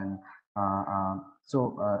regions, and uh, uh,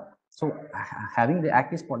 so so having the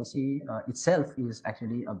Act East policy itself is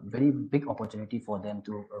actually a very big opportunity for them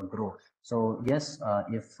to grow. So yes,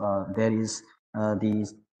 if there is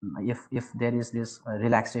these if there is this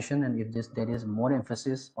relaxation, and if there is more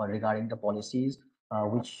emphasis on regarding the policies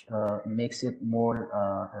which makes it more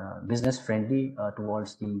business friendly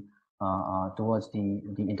towards the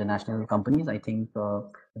international companies, I think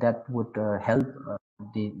that would help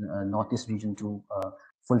the Northeast region to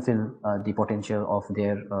fulfill the potential of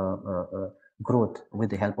their growth with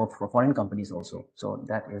the help of foreign companies also. So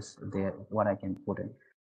that is what I can put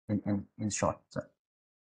in short. Sir.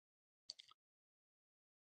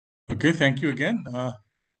 Okay, thank you again.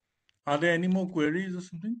 Are there any more queries or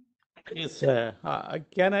something? Yes,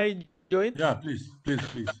 can I join? Yeah, please.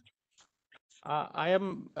 I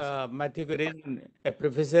am Matthew Gurin, a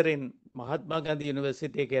professor in Mahatma Gandhi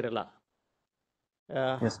University, Kerala.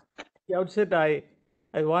 Yes. At the outset, I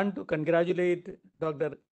want to congratulate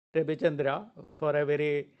Dr. Rabichandra for a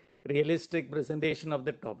very realistic presentation of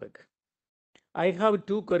the topic. I have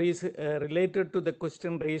two queries related to the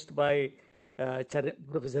question raised by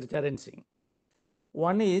Professor Charan Singh.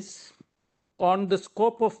 One is on the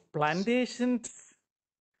scope of plantations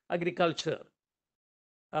agriculture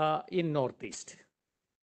in Northeast.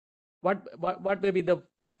 What may be the,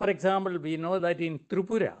 for example, we know that in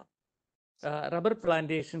Tripura, rubber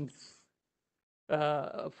plantations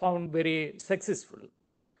found very successful.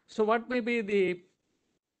 So what may be the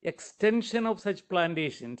extension of such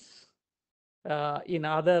plantations in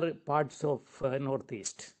other parts of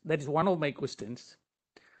Northeast? That is one of my questions.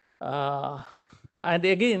 And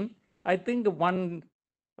again, I think one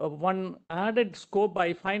added scope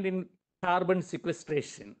I find in carbon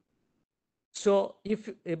sequestration. So if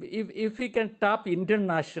we can tap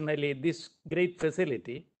internationally this great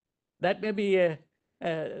facility, that may be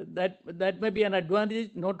that may be an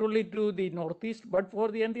advantage not only to the Northeast but for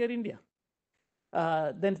the entire India.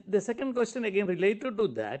 Then the second question again related to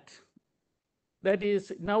that, that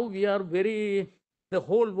is now we are the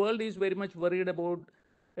whole world is very much worried about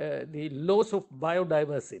the loss of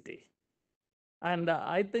biodiversity. And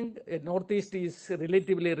I think Northeast is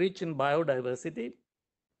relatively rich in biodiversity.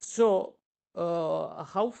 So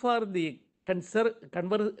how far the conservation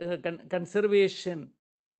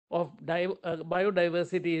of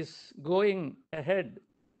biodiversity is going ahead,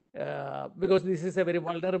 because this is a very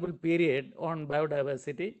vulnerable period on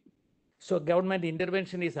biodiversity. So government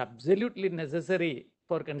intervention is absolutely necessary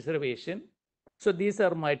for conservation. So these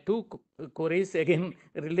are my two queries, again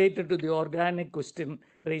related to the organic question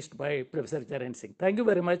raised by Professor Charan Singh. Thank you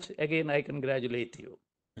very much. Again, I congratulate you.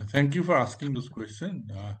 Thank you for asking this question.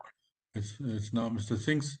 It's now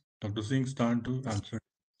Dr. Singh's turn to answer.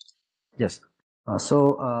 Yes.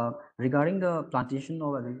 So regarding the plantation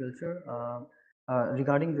of agriculture,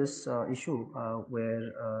 regarding this issue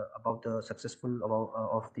where about the successful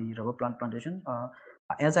of the rubber plant plantation,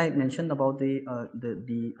 as I mentioned about the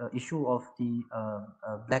issue of the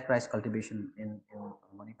black rice cultivation in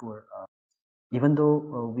Manipur, even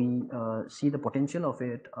though we see the potential of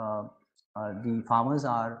it, the farmers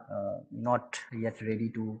are not yet ready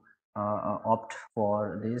to opt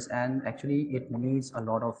for this, and actually it needs a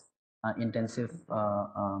lot of intensive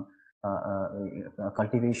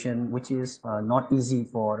cultivation, which is not easy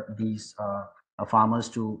for these farmers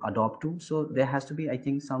to adopt to. So there has to be, I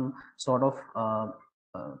think, some sort of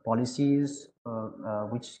policies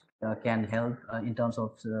which can help in terms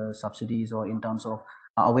of subsidies or in terms of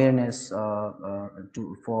awareness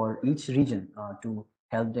for each region to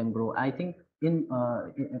help them grow. I think in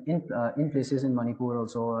places in Manipur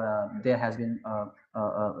also there has been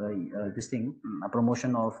this thing, a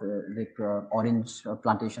promotion of orange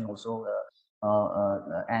plantation also,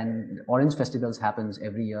 and orange festivals happens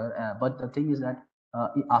every year. But the thing is that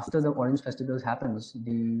after the Orange Festivals happens,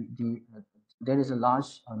 there is a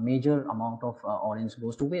large, major amount of orange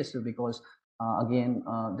goes to waste because again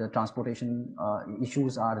the transportation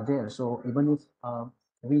issues are there. So even if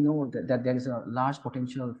we know that there is a large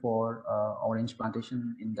potential for orange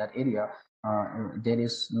plantation in that area, there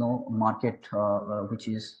is no market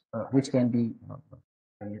which can be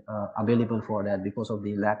available for that because of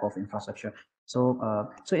the lack of infrastructure.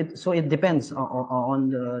 So it depends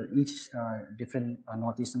on each different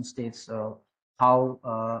northeastern states, how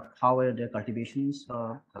are their cultivations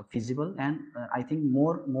feasible. And I think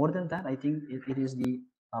more than that, I think it is the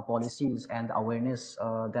policies and awareness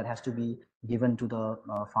that has to be given to the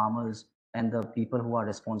farmers and the people who are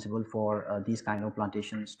responsible for these kind of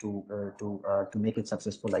plantations to make it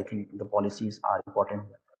successful. I think the policies are important.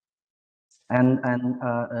 And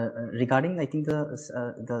regarding, I think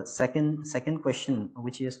the second question,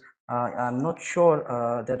 which is I'm not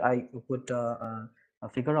sure that I could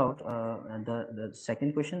figure out the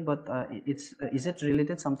second question, but it's is it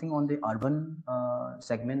related something on the urban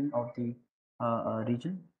segment of the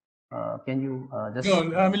region? Can you just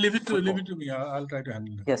No, I mean, leave it to me. I'll try to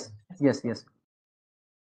handle that. Yes.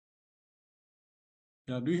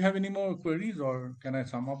 Yeah. Do you have any more queries, or can I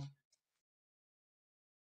sum up?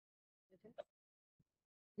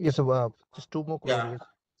 Yes, so just two more Yeah. queries.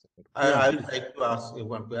 Yeah, I'd please. like to ask you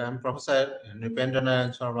one question. I'm Professor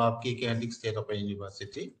Nipendra from KK State Open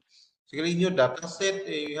University. So in your data set,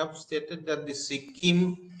 you have stated that the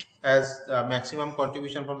Sikkim has maximum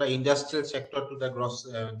contribution from the industrial sector to the gross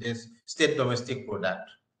this state domestic product.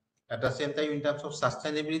 At the same time, in terms of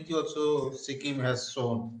sustainability, also Sikkim has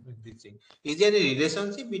shown this thing. Is there a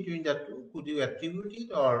relationship between the two? Could you attribute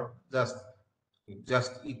it, or just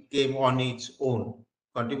it came on its own?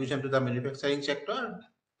 Contribution to the manufacturing sector,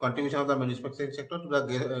 contribution of the manufacturing sector to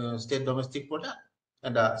the state domestic product,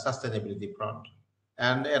 and the sustainability front.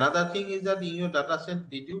 And another thing is that in your data set,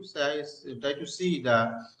 did you try to see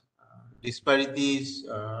the disparities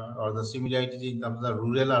or the similarities in terms of the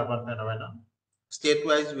rural-urban phenomena?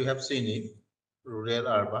 State-wise, we have seen it,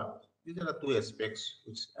 rural-urban. These are the two aspects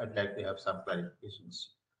which I'd like to have some clarifications.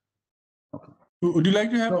 Would you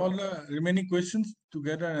like to have all the remaining questions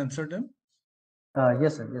together and answer them?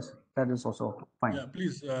 Yes, sir. Yes, that is also fine. Yeah,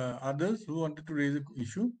 please. Others who wanted to raise an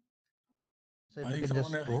issue? So if I you think can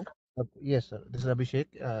just someone go. Yes, sir. This is Abhishek.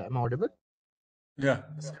 Am I audible? Yeah.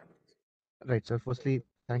 Right, sir. Firstly,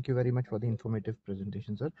 thank you very much for the informative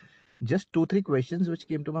presentation, sir. Just 2-3 questions which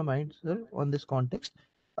came to my mind, sir, on this context.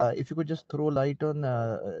 If you could just throw light on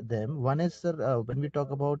them. One is, sir, when we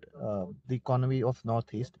talk about the economy of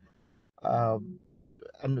Northeast,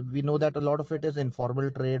 and we know that a lot of it is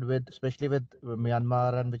informal trade with, especially with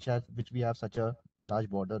Myanmar, and which we have such a large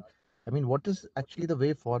border. I mean, what is actually the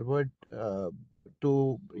way forward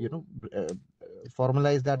to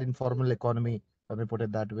formalize that informal economy? Let me put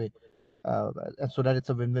it that way, so that it's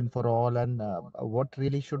a win-win for all. And what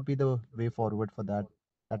really should be the way forward for that?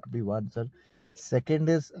 That would be one, sir. Second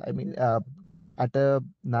is, I mean, at a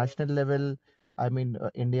national level, I mean,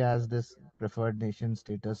 India has this preferred nation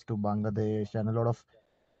status to Bangladesh, and a lot of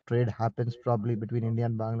trade happens probably between India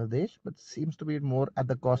and Bangladesh, but seems to be more at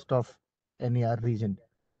the cost of any other region.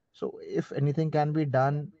 So, if anything can be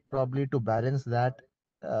done, probably to balance that,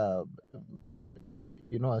 uh,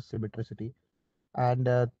 asymmetricity. And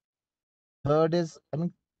third is, I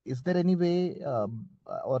mean, is there any way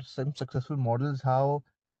or some successful models how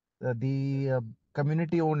the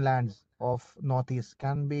community-owned lands of Northeast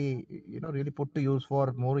can be, really put to use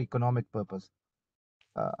for more economic purpose?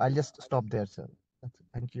 I'll just stop there, sir.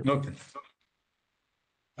 Thank you. Okay.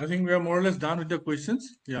 I think we are more or less done with the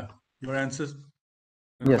questions. Yeah. Your answers.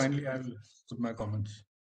 And Yes. finally, I will put my comments.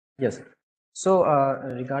 Yes. So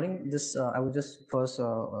regarding this, I would just first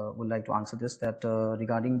would like to answer this, that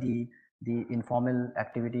regarding the informal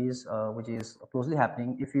activities which is closely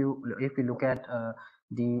happening. If you look at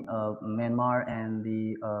the Myanmar and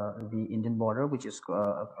the Indian border, which is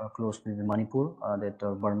close to the Manipur, that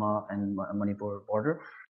Burma and Manipur border,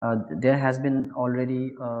 there has been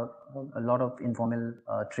already a lot of informal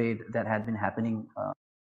trade that had been happening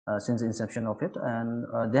since the inception of it, and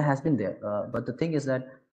there has been there. But the thing is that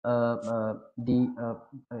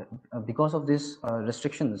because of these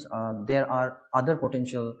restrictions, there are other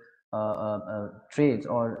potential trades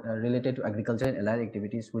or related to agriculture and allied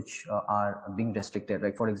activities which are being restricted.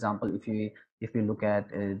 Like for example, if we look at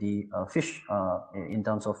the fish, in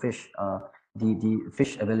terms of fish, the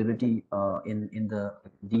fish availability in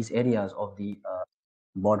these areas of the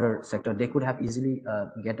border sector, they could have easily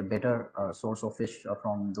get a better source of fish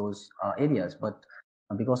from those areas. But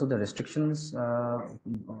because of the restrictions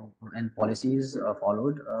and policies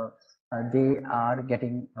followed, they are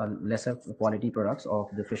getting lesser quality products of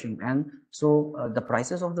the fishing, and so the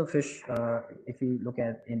prices of the fish, if we look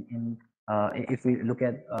at if we look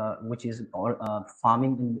at which is all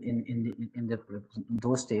farming in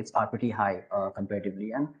those states are pretty high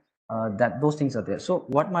comparatively, and that those things are there. So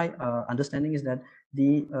what my understanding is that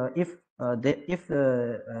the if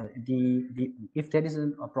there is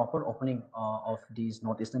a proper opening of these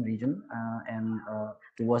northeastern region and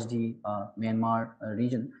towards the Myanmar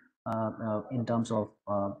region, in terms of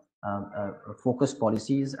focused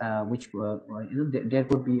policies, which there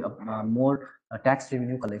could be a more tax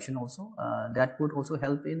revenue collection also. That would also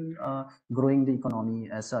help in growing the economy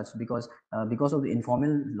as such, because of the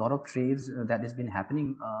informal lot of trades that has been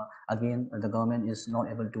happening. Again, the government is not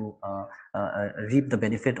able to reap the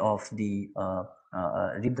benefit of the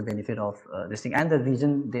this thing, and the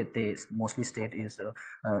reason that they mostly state is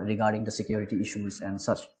regarding the security issues and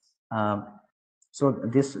such. So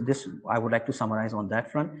this I would like to summarize on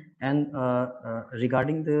that front. And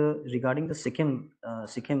regarding the Sikkim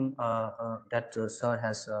that sir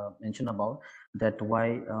has mentioned about, that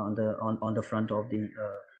why on the front of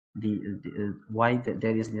why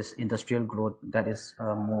there is this industrial growth that is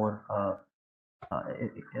more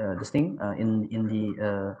this thing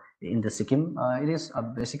in the Sikkim. It is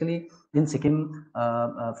basically in Sikkim,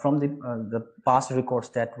 from the past records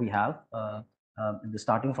that we have,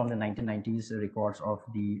 starting from the 1990s records of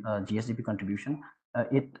the GSDP contribution,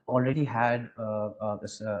 it already had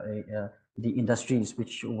the industries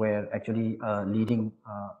which were actually leading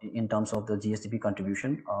in terms of the GSDP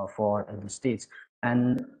contribution for the states,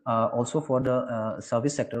 and also for the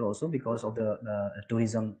service sector also, because of the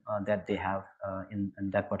tourism that they have in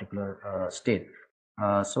that particular state.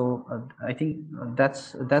 So I think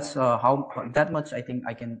that's how that much I think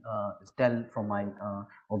I can tell from my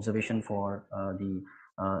observation for the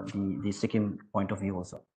Sikkim point of view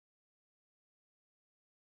also.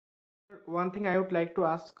 One thing I would like to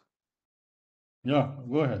ask. Yeah,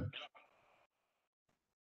 go ahead.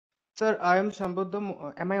 Sir, I am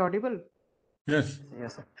Sambuddha. Am I audible? Yes.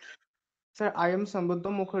 Yes, sir. Sir, I am Sambuddha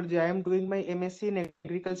Mukherjee. I am doing my MSc in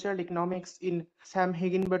Agricultural Economics in Sam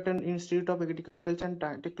Higginbottom Institute of Agriculture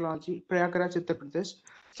and Technology, Prayagraj, Uttar Pradesh.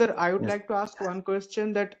 Sir, I would like to ask one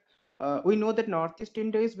question that we know that Northeast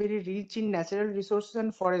India is very rich in natural resources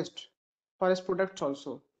and forest products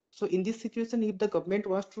also. So in this situation, if the government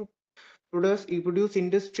wants to produce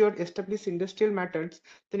industry or establish industrial methods,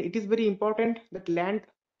 then it is very important that land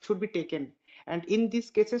should be taken. And in these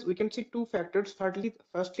cases, we can see two factors. Firstly,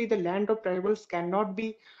 the land of tribals cannot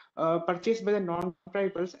be purchased by the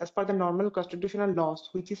non-tribals as per the normal constitutional laws,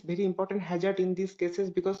 which is very important hazard in these cases,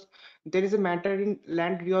 because there is a matter in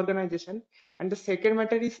land reorganization. And the second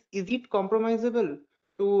matter is it compromisable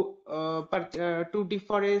to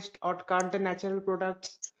deforest or cut the natural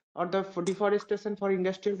products, or the deforestation for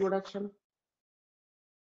industrial production?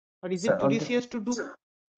 Or is it judicious to do?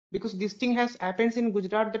 Because this thing has happens in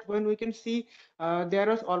Gujarat, that when we can see there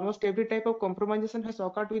is almost every type of compromisation has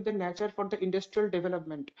occurred with the nature for the industrial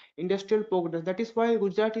development, industrial progress. That is why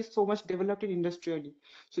Gujarat is so much developed in industrially.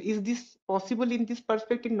 So is this possible in this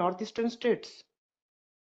perspective in northeastern states?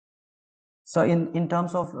 So in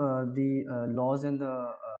terms of the laws and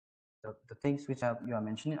the things which you are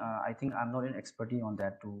mentioning, I think I'm not an expertise on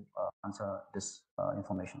that to answer this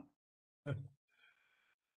information.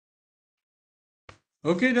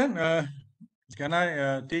 Okay, then can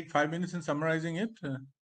I take 5 minutes in summarizing it?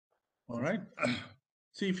 All right.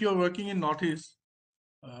 See, if you're working in Northeast,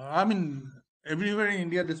 I mean, everywhere in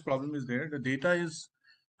India, this problem is there. The data is,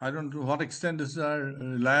 I don't know to what extent this is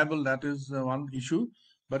reliable. That is one issue.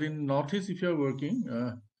 But in Northeast, if you're working,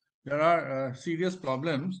 there are serious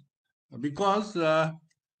problems, because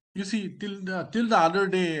you see, till the other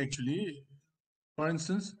day, actually, for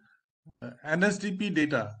instance, NSDP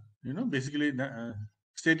data, basically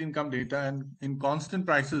state income data, and in constant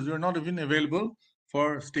prices, were not even available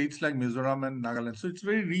for states like Mizoram and Nagaland. So it's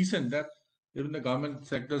very recent that even the government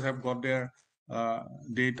sectors have got their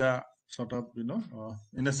data sort of,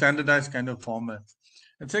 in a standardized kind of format.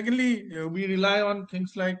 And secondly, we rely on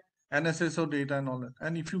things like NSSO data and all that.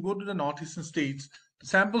 And if you go to the northeastern states, the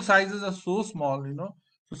sample sizes are so small,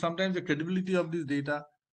 so sometimes the credibility of this data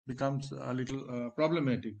becomes a little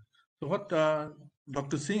problematic. So what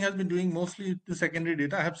Dr. Singh has been doing mostly the secondary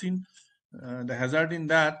data. I have seen the hazard in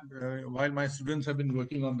that while my students have been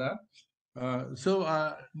working on that.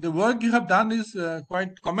 So the work you have done is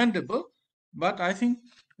quite commendable, but I think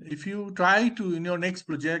if you try to, in your next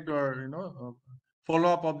project or, follow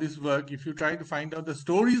up of this work, if you try to find out the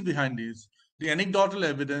stories behind this, the anecdotal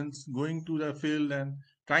evidence, going to the field and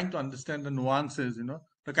trying to understand the nuances,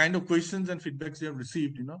 the kind of questions and feedbacks you have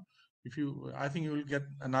received, if you, I think you will get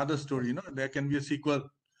another story. You know, there can be a sequel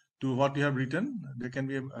to what you have written. There can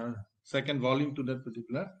be a second volume to that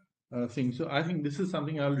particular thing. So I think this is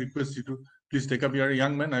something I'll request you to please take up. You're a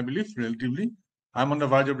young man, I believe, relatively. I'm on the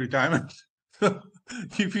verge of retirement. So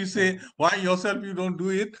if you say why yourself you don't do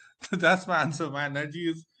it, that's my answer. My energy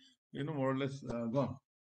is, you know, more or less gone.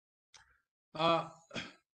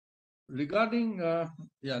 Regarding,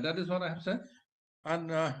 yeah, that is what I have said. And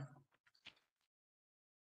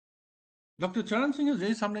Dr. Charan Singh has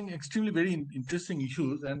raised something extremely very interesting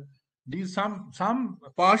issues, and these some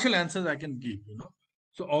partial answers I can give. You know,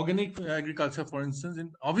 so organic agriculture, for instance,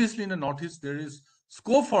 obviously in the Northeast there is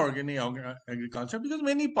scope for organic agriculture because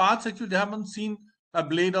many parts actually they haven't seen a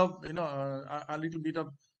blade of, you know, a little bit of,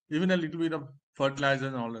 even a little bit of fertilizer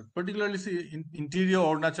and all that. Particularly see in interior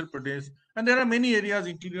Arunachal Pradesh, and there are many areas,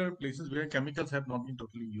 interior places where chemicals have not been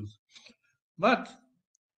totally used. But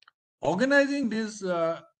organizing these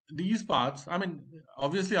parts, I mean,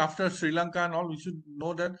 obviously after Sri Lanka and all, we should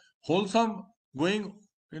know that wholesome going,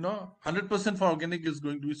 you know, 100% for organic is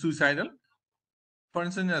going to be suicidal. For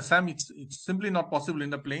instance, in Assam, it's simply not possible in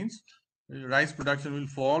the plains. Rice production will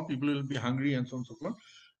fall, people will be hungry, and so on and so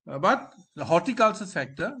forth. But the horticulture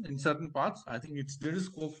sector in certain parts, I think there is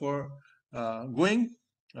scope for going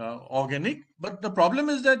organic. But the problem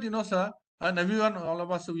is that, you know, sir, and everyone, all of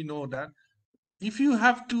us, we know that if you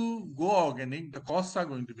have to go organic, the costs are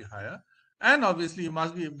going to be higher, and obviously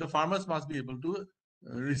the farmers must be able to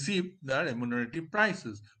receive their remunerative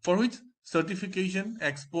prices, for which certification,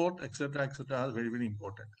 export, etc., are very, very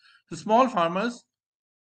important. The small farmers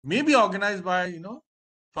may be organized by, you know,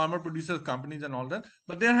 farmer producers companies and all that,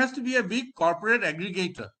 but there has to be a big corporate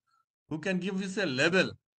aggregator who can give this a level,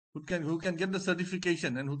 who can get the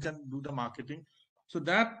certification and who can do the marketing. So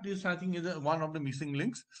that is, I think, is one of the missing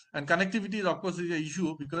links. And connectivity is, of course, is an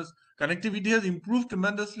issue because connectivity has improved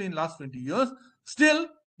tremendously in last 20 years. Still,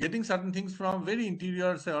 getting certain things from very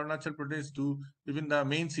interior, say Arunachal Pradesh, to even the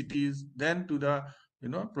main cities, then to the, you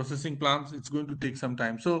know, processing plants, it's going to take some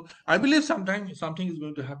time. So I believe something is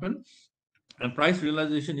going to happen, and price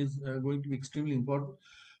realization is going to be extremely important.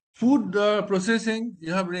 Food processing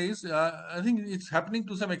you have raised, I think it's happening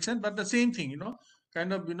to some extent, but the same thing, you know,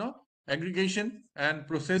 kind of, you know, aggregation and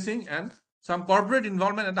processing and some corporate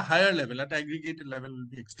involvement at the higher level, at the aggregated level, will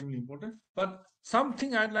be extremely important. But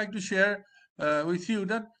something I'd like to share with you,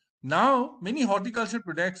 that now many horticulture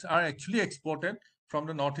products are actually exported from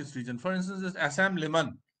the Northeast region. For instance, this Assam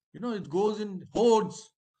lemon, you know, it goes in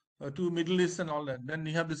hordes to Middle East and all that. Then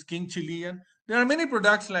you have this king chili, and there are many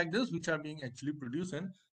products like this which are being actually produced and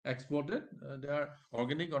exported. They are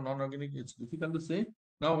organic or non-organic, it's difficult to say.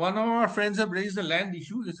 Now, one of our friends have raised the land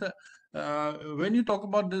issue. It's when you talk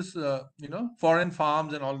about this, you know, foreign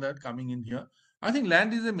farms and all that coming in here, I think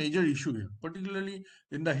land is a major issue here, particularly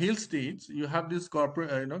in the hill states. You have this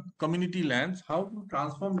corporate, you know, community lands. How to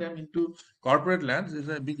transform them into corporate lands is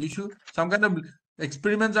a big issue. Some kind of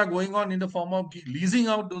experiments are going on in the form of leasing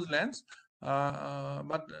out those lands,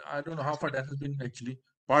 but I don't know how far that has been actually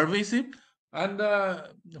pervasive. And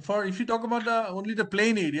for if you talk about only the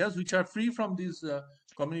plain areas which are free from this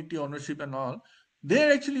community ownership and all,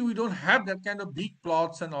 there actually we don't have that kind of big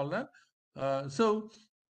plots and all that. So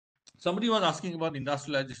somebody was asking about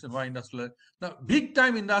industrialization. Why industrialization? Now, big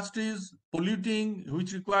time industries polluting,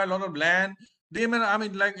 which require a lot of land, they may, I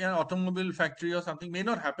mean, like an automobile factory or something may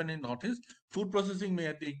not happen in Northeast. Food processing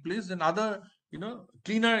may take place, and other, you know,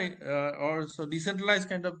 cleaner or so decentralized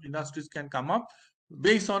kind of industries can come up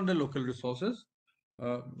based on the local resources.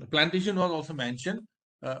 Plantation was also mentioned.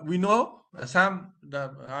 We know Assam,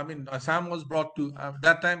 Assam was brought to,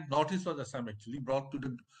 that time Northeast was Assam actually, brought to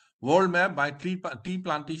the world map by tea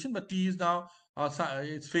plantation, but tea is now,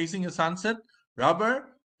 it's facing a sunset. Rubber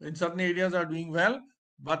in certain areas are doing well,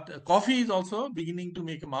 but coffee is also beginning to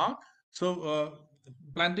make a mark. So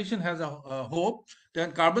plantation has a hope.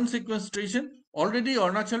 Then carbon sequestration, already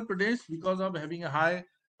Arunachal Pradesh, because of having a high,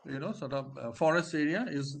 you know, sort of forest area,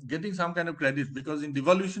 is getting some kind of credit, because in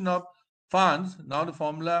devolution of funds, now the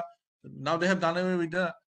formula, now they have done away with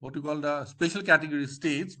the what you call the special category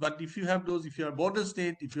states. But if you have those, if you are border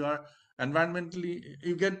state, if you are environmentally,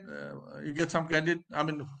 you get some credit, I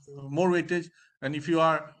mean, more weightage. And if you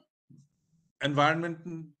are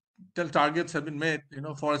environmental targets have been met, you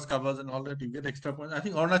know, forest covers and all that, you get extra points. I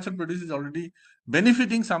think Arunachal Pradesh is already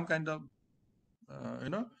benefiting some kind of, you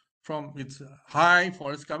know, from its high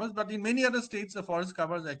forest covers. But in many other states, the forest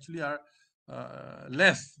covers actually are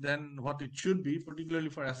less than what it should be, particularly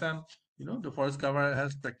for Assam. You know, the forest cover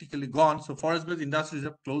has practically gone. So forest-based industries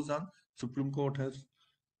have closed down. Supreme Court has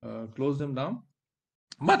closed them down.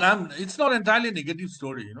 But it's not entirely a negative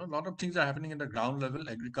story. A lot of things are happening at the ground level,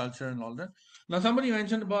 agriculture and all that. Now, somebody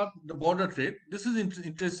mentioned about the border trade. This is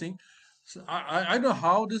interesting. So I don't know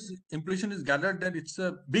how this impression is gathered that it's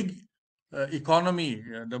a big economy,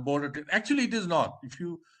 the border trade. Actually, it is not. If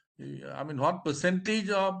you, I mean, what percentage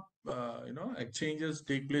of exchanges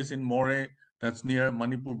take place in More, that's near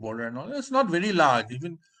Manipur border and all? It's not very large.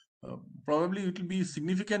 Even probably it will be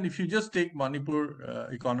significant if you just take Manipur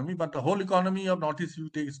economy, but the whole economy of Northeast you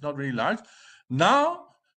take is not very large. Now,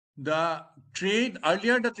 the trade,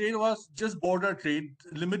 earlier the trade was just border trade,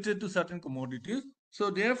 limited to certain commodities.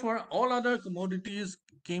 So therefore, all other commodities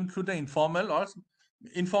came through the informal, or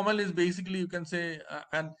informal is basically, you can say,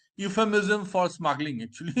 an euphemism for smuggling,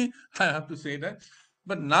 actually. I have to say that.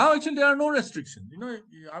 But now, actually, there are no restrictions.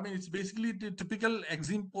 I mean, it's basically the typical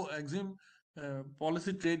exim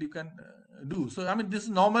policy trade you can do. So, I mean, this is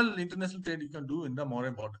normal international trade you can do in the More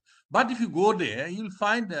border. But if you go there, you'll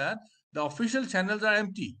find that the official channels are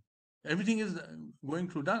empty. Everything is going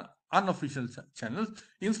through the unofficial channels,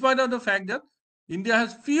 in spite of the fact that India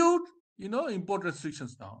has few, import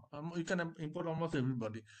restrictions now. You can import almost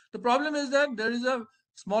everybody. The problem is that there is a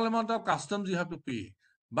small amount of customs you have to pay.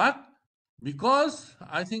 But because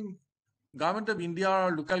I think government of India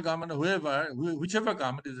or local government or whichever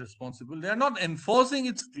government is responsible, they are not enforcing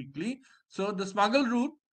it strictly. So the smuggle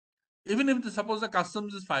route, even if suppose the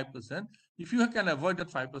customs is 5%, if you can avoid that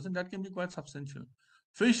 5%, that can be quite substantial.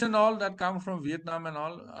 Fish and all that come from Vietnam and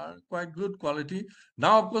all are quite good quality.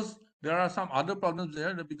 Now, of course, there are some other problems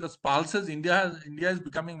there because pulses. India is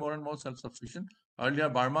becoming more and more self-sufficient. Earlier,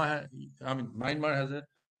 Myanmar has a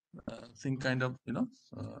some kind of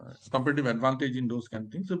competitive advantage in those kind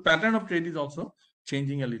of things. So pattern of trade is also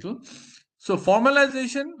changing a little. So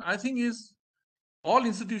formalization, I think, is all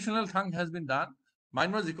institutional thing has been done.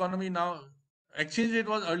 Myanmar's economy now, exchange rate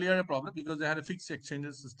was earlier a problem because they had a fixed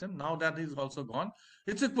exchange system. Now that is also gone.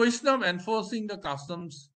 It's a question of enforcing the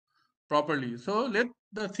customs properly. So let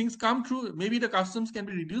the things come through. Maybe the customs can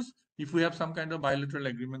be reduced if we have some kind of bilateral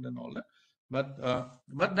agreement and all that.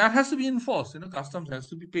 But that has to be enforced. Customs has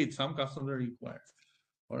to be paid. Some customs are required.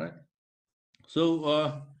 All right.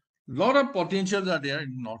 So lot of potentials are there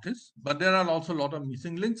in Northeast, but there are also a lot of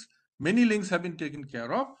missing links. Many links have been taken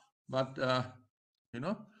care of, but I mean,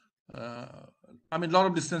 a lot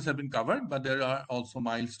of distance have been covered, but there are also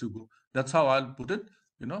miles to go. That's how I'll put it.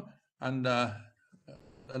 And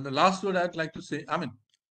the last word I'd like to say, I mean,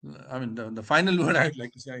 the final word I'd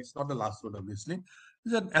like to say, it's not the last word, obviously,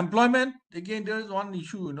 is that employment, again, there is one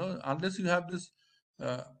issue, unless you have this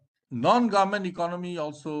non-government economy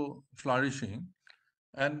also flourishing,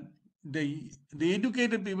 and the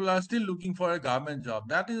educated people are still looking for a government job.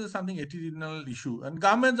 That is something attitudinal issue, and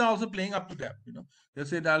governments are also playing up to that. They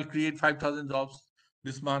said I'll create 5,000 jobs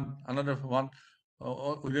this month, another one,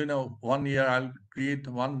 within 1 year I'll create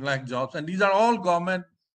 1 lakh jobs, and these are all government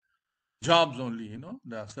jobs only.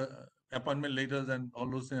 The appointment letters and all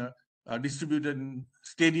those things are distributed in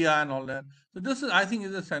Stadia and all that. So this is, I think,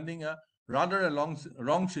 is sending a rather a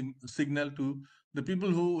wrong signal to the people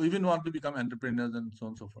who even want to become entrepreneurs and so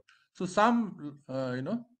on and so forth. So some,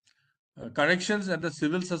 corrections at the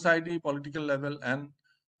civil society, political level and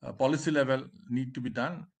policy level need to be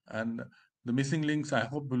done. And the missing links, I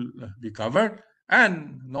hope, will be covered.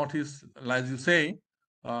 And Northeast, as you say,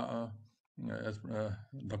 as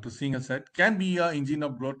Dr. Singh has said, can be an engine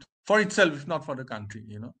of growth for itself, if not for the country.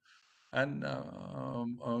 And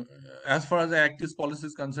as far as the active policy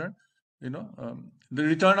is concerned, the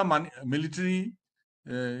return of military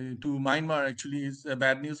to Myanmar actually is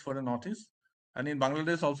bad news for the Northeast. And in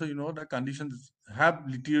Bangladesh also, the conditions have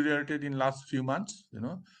deteriorated in last few months.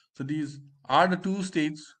 So these are the two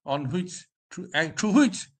states on which, through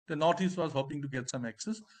which the Northeast was hoping to get some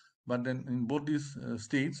access. But then in both these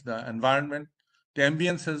states, the environment, the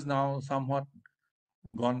ambience has now somewhat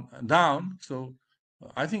gone down. So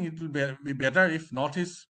I think it will be better if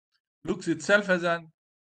Northeast looks itself as an,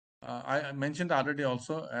 I mentioned the other day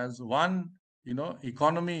also, as one,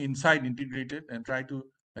 economy inside integrated and try to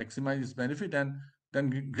maximize its benefit, and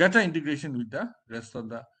then greater integration with the rest of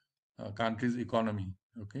the country's economy.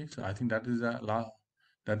 Okay, so I think that is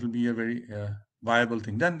that will be a very viable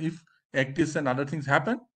thing. Then if actives and other things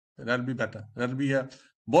happen, that'll be better. That'll be a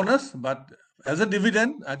bonus, but as a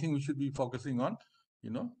dividend, I think we should be focusing on,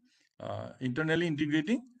 internally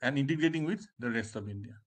integrating and integrating with the rest of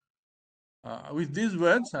India. With these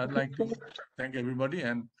words, I'd like to thank everybody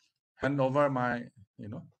and hand over my,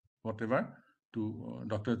 whatever to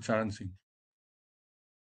Dr. Charan Singh.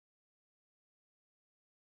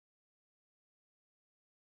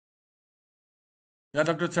 Yeah,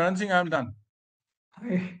 Dr. Charan Singh, I'm done.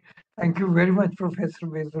 Thank you very much, Professor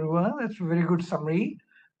Bezbaruah. That's a very good summary.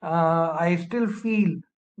 I still feel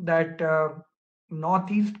that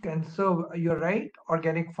Northeast can serve, you're right,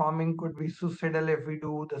 organic farming could be suicidal if we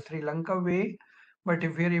do the Sri Lanka way. But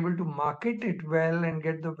if we are able to market it well and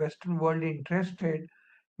get the Western world interested,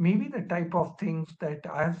 maybe the type of things that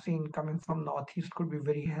I have seen coming from Northeast could be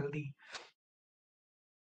very healthy.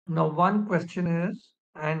 Now, one question is,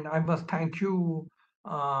 and I must thank you,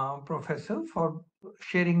 Professor, for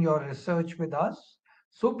sharing your research with us.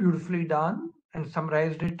 So beautifully done and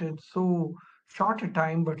summarized it in so short a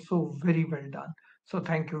time, but so very well done. So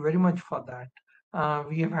thank you very much for that.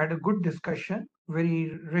 We have had a good discussion,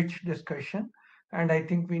 very rich discussion, and I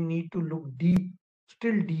think we need to look deep,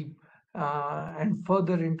 still deep, and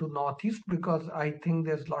further into Northeast because I think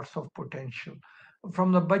there's lots of potential.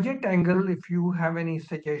 From the budget angle, if you have any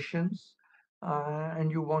suggestions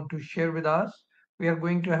and you want to share with us, we are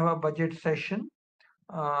going to have a budget session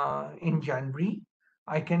in January.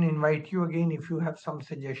 I can invite you again if you have some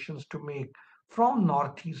suggestions to make from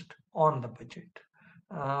Northeast on the budget.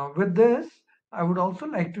 With this, I would also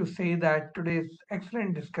like to say that today's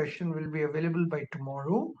excellent discussion will be available by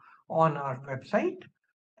tomorrow on our website.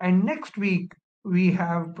 And next week, we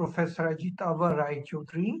have Professor Ajitava Rai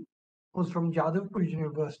Chaudhary, who's from Jadavpur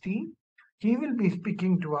University. He will be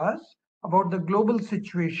speaking to us about the global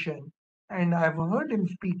situation. And I've heard him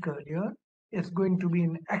speak earlier. It's going to be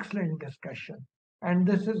an excellent discussion. And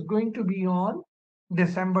this is going to be on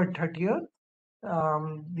December 30th,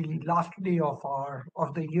 the last day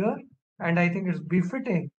of the year. And I think it's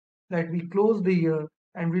befitting that we close the year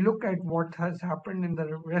and we look at what has happened in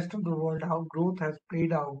the rest of the world, how growth has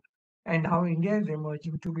played out, and how India is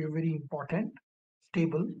emerging to be a very important,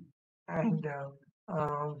 stable, and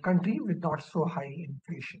country with not so high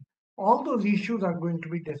inflation. All those issues are going to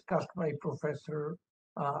be discussed by Professor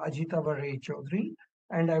Ajita Rai Chaudhary,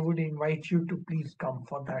 and I would invite you to please come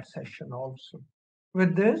for that session also.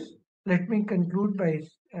 With this, let me conclude by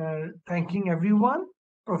thanking everyone,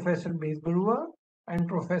 Professor Bezbaruah and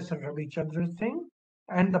Professor Rabichandra Singh,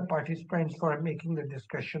 and the participants for making the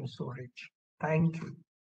discussion so rich. Thank you.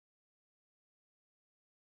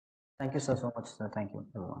 Thank you, sir, so much, sir. Thank you,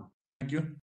 everyone. Thank you.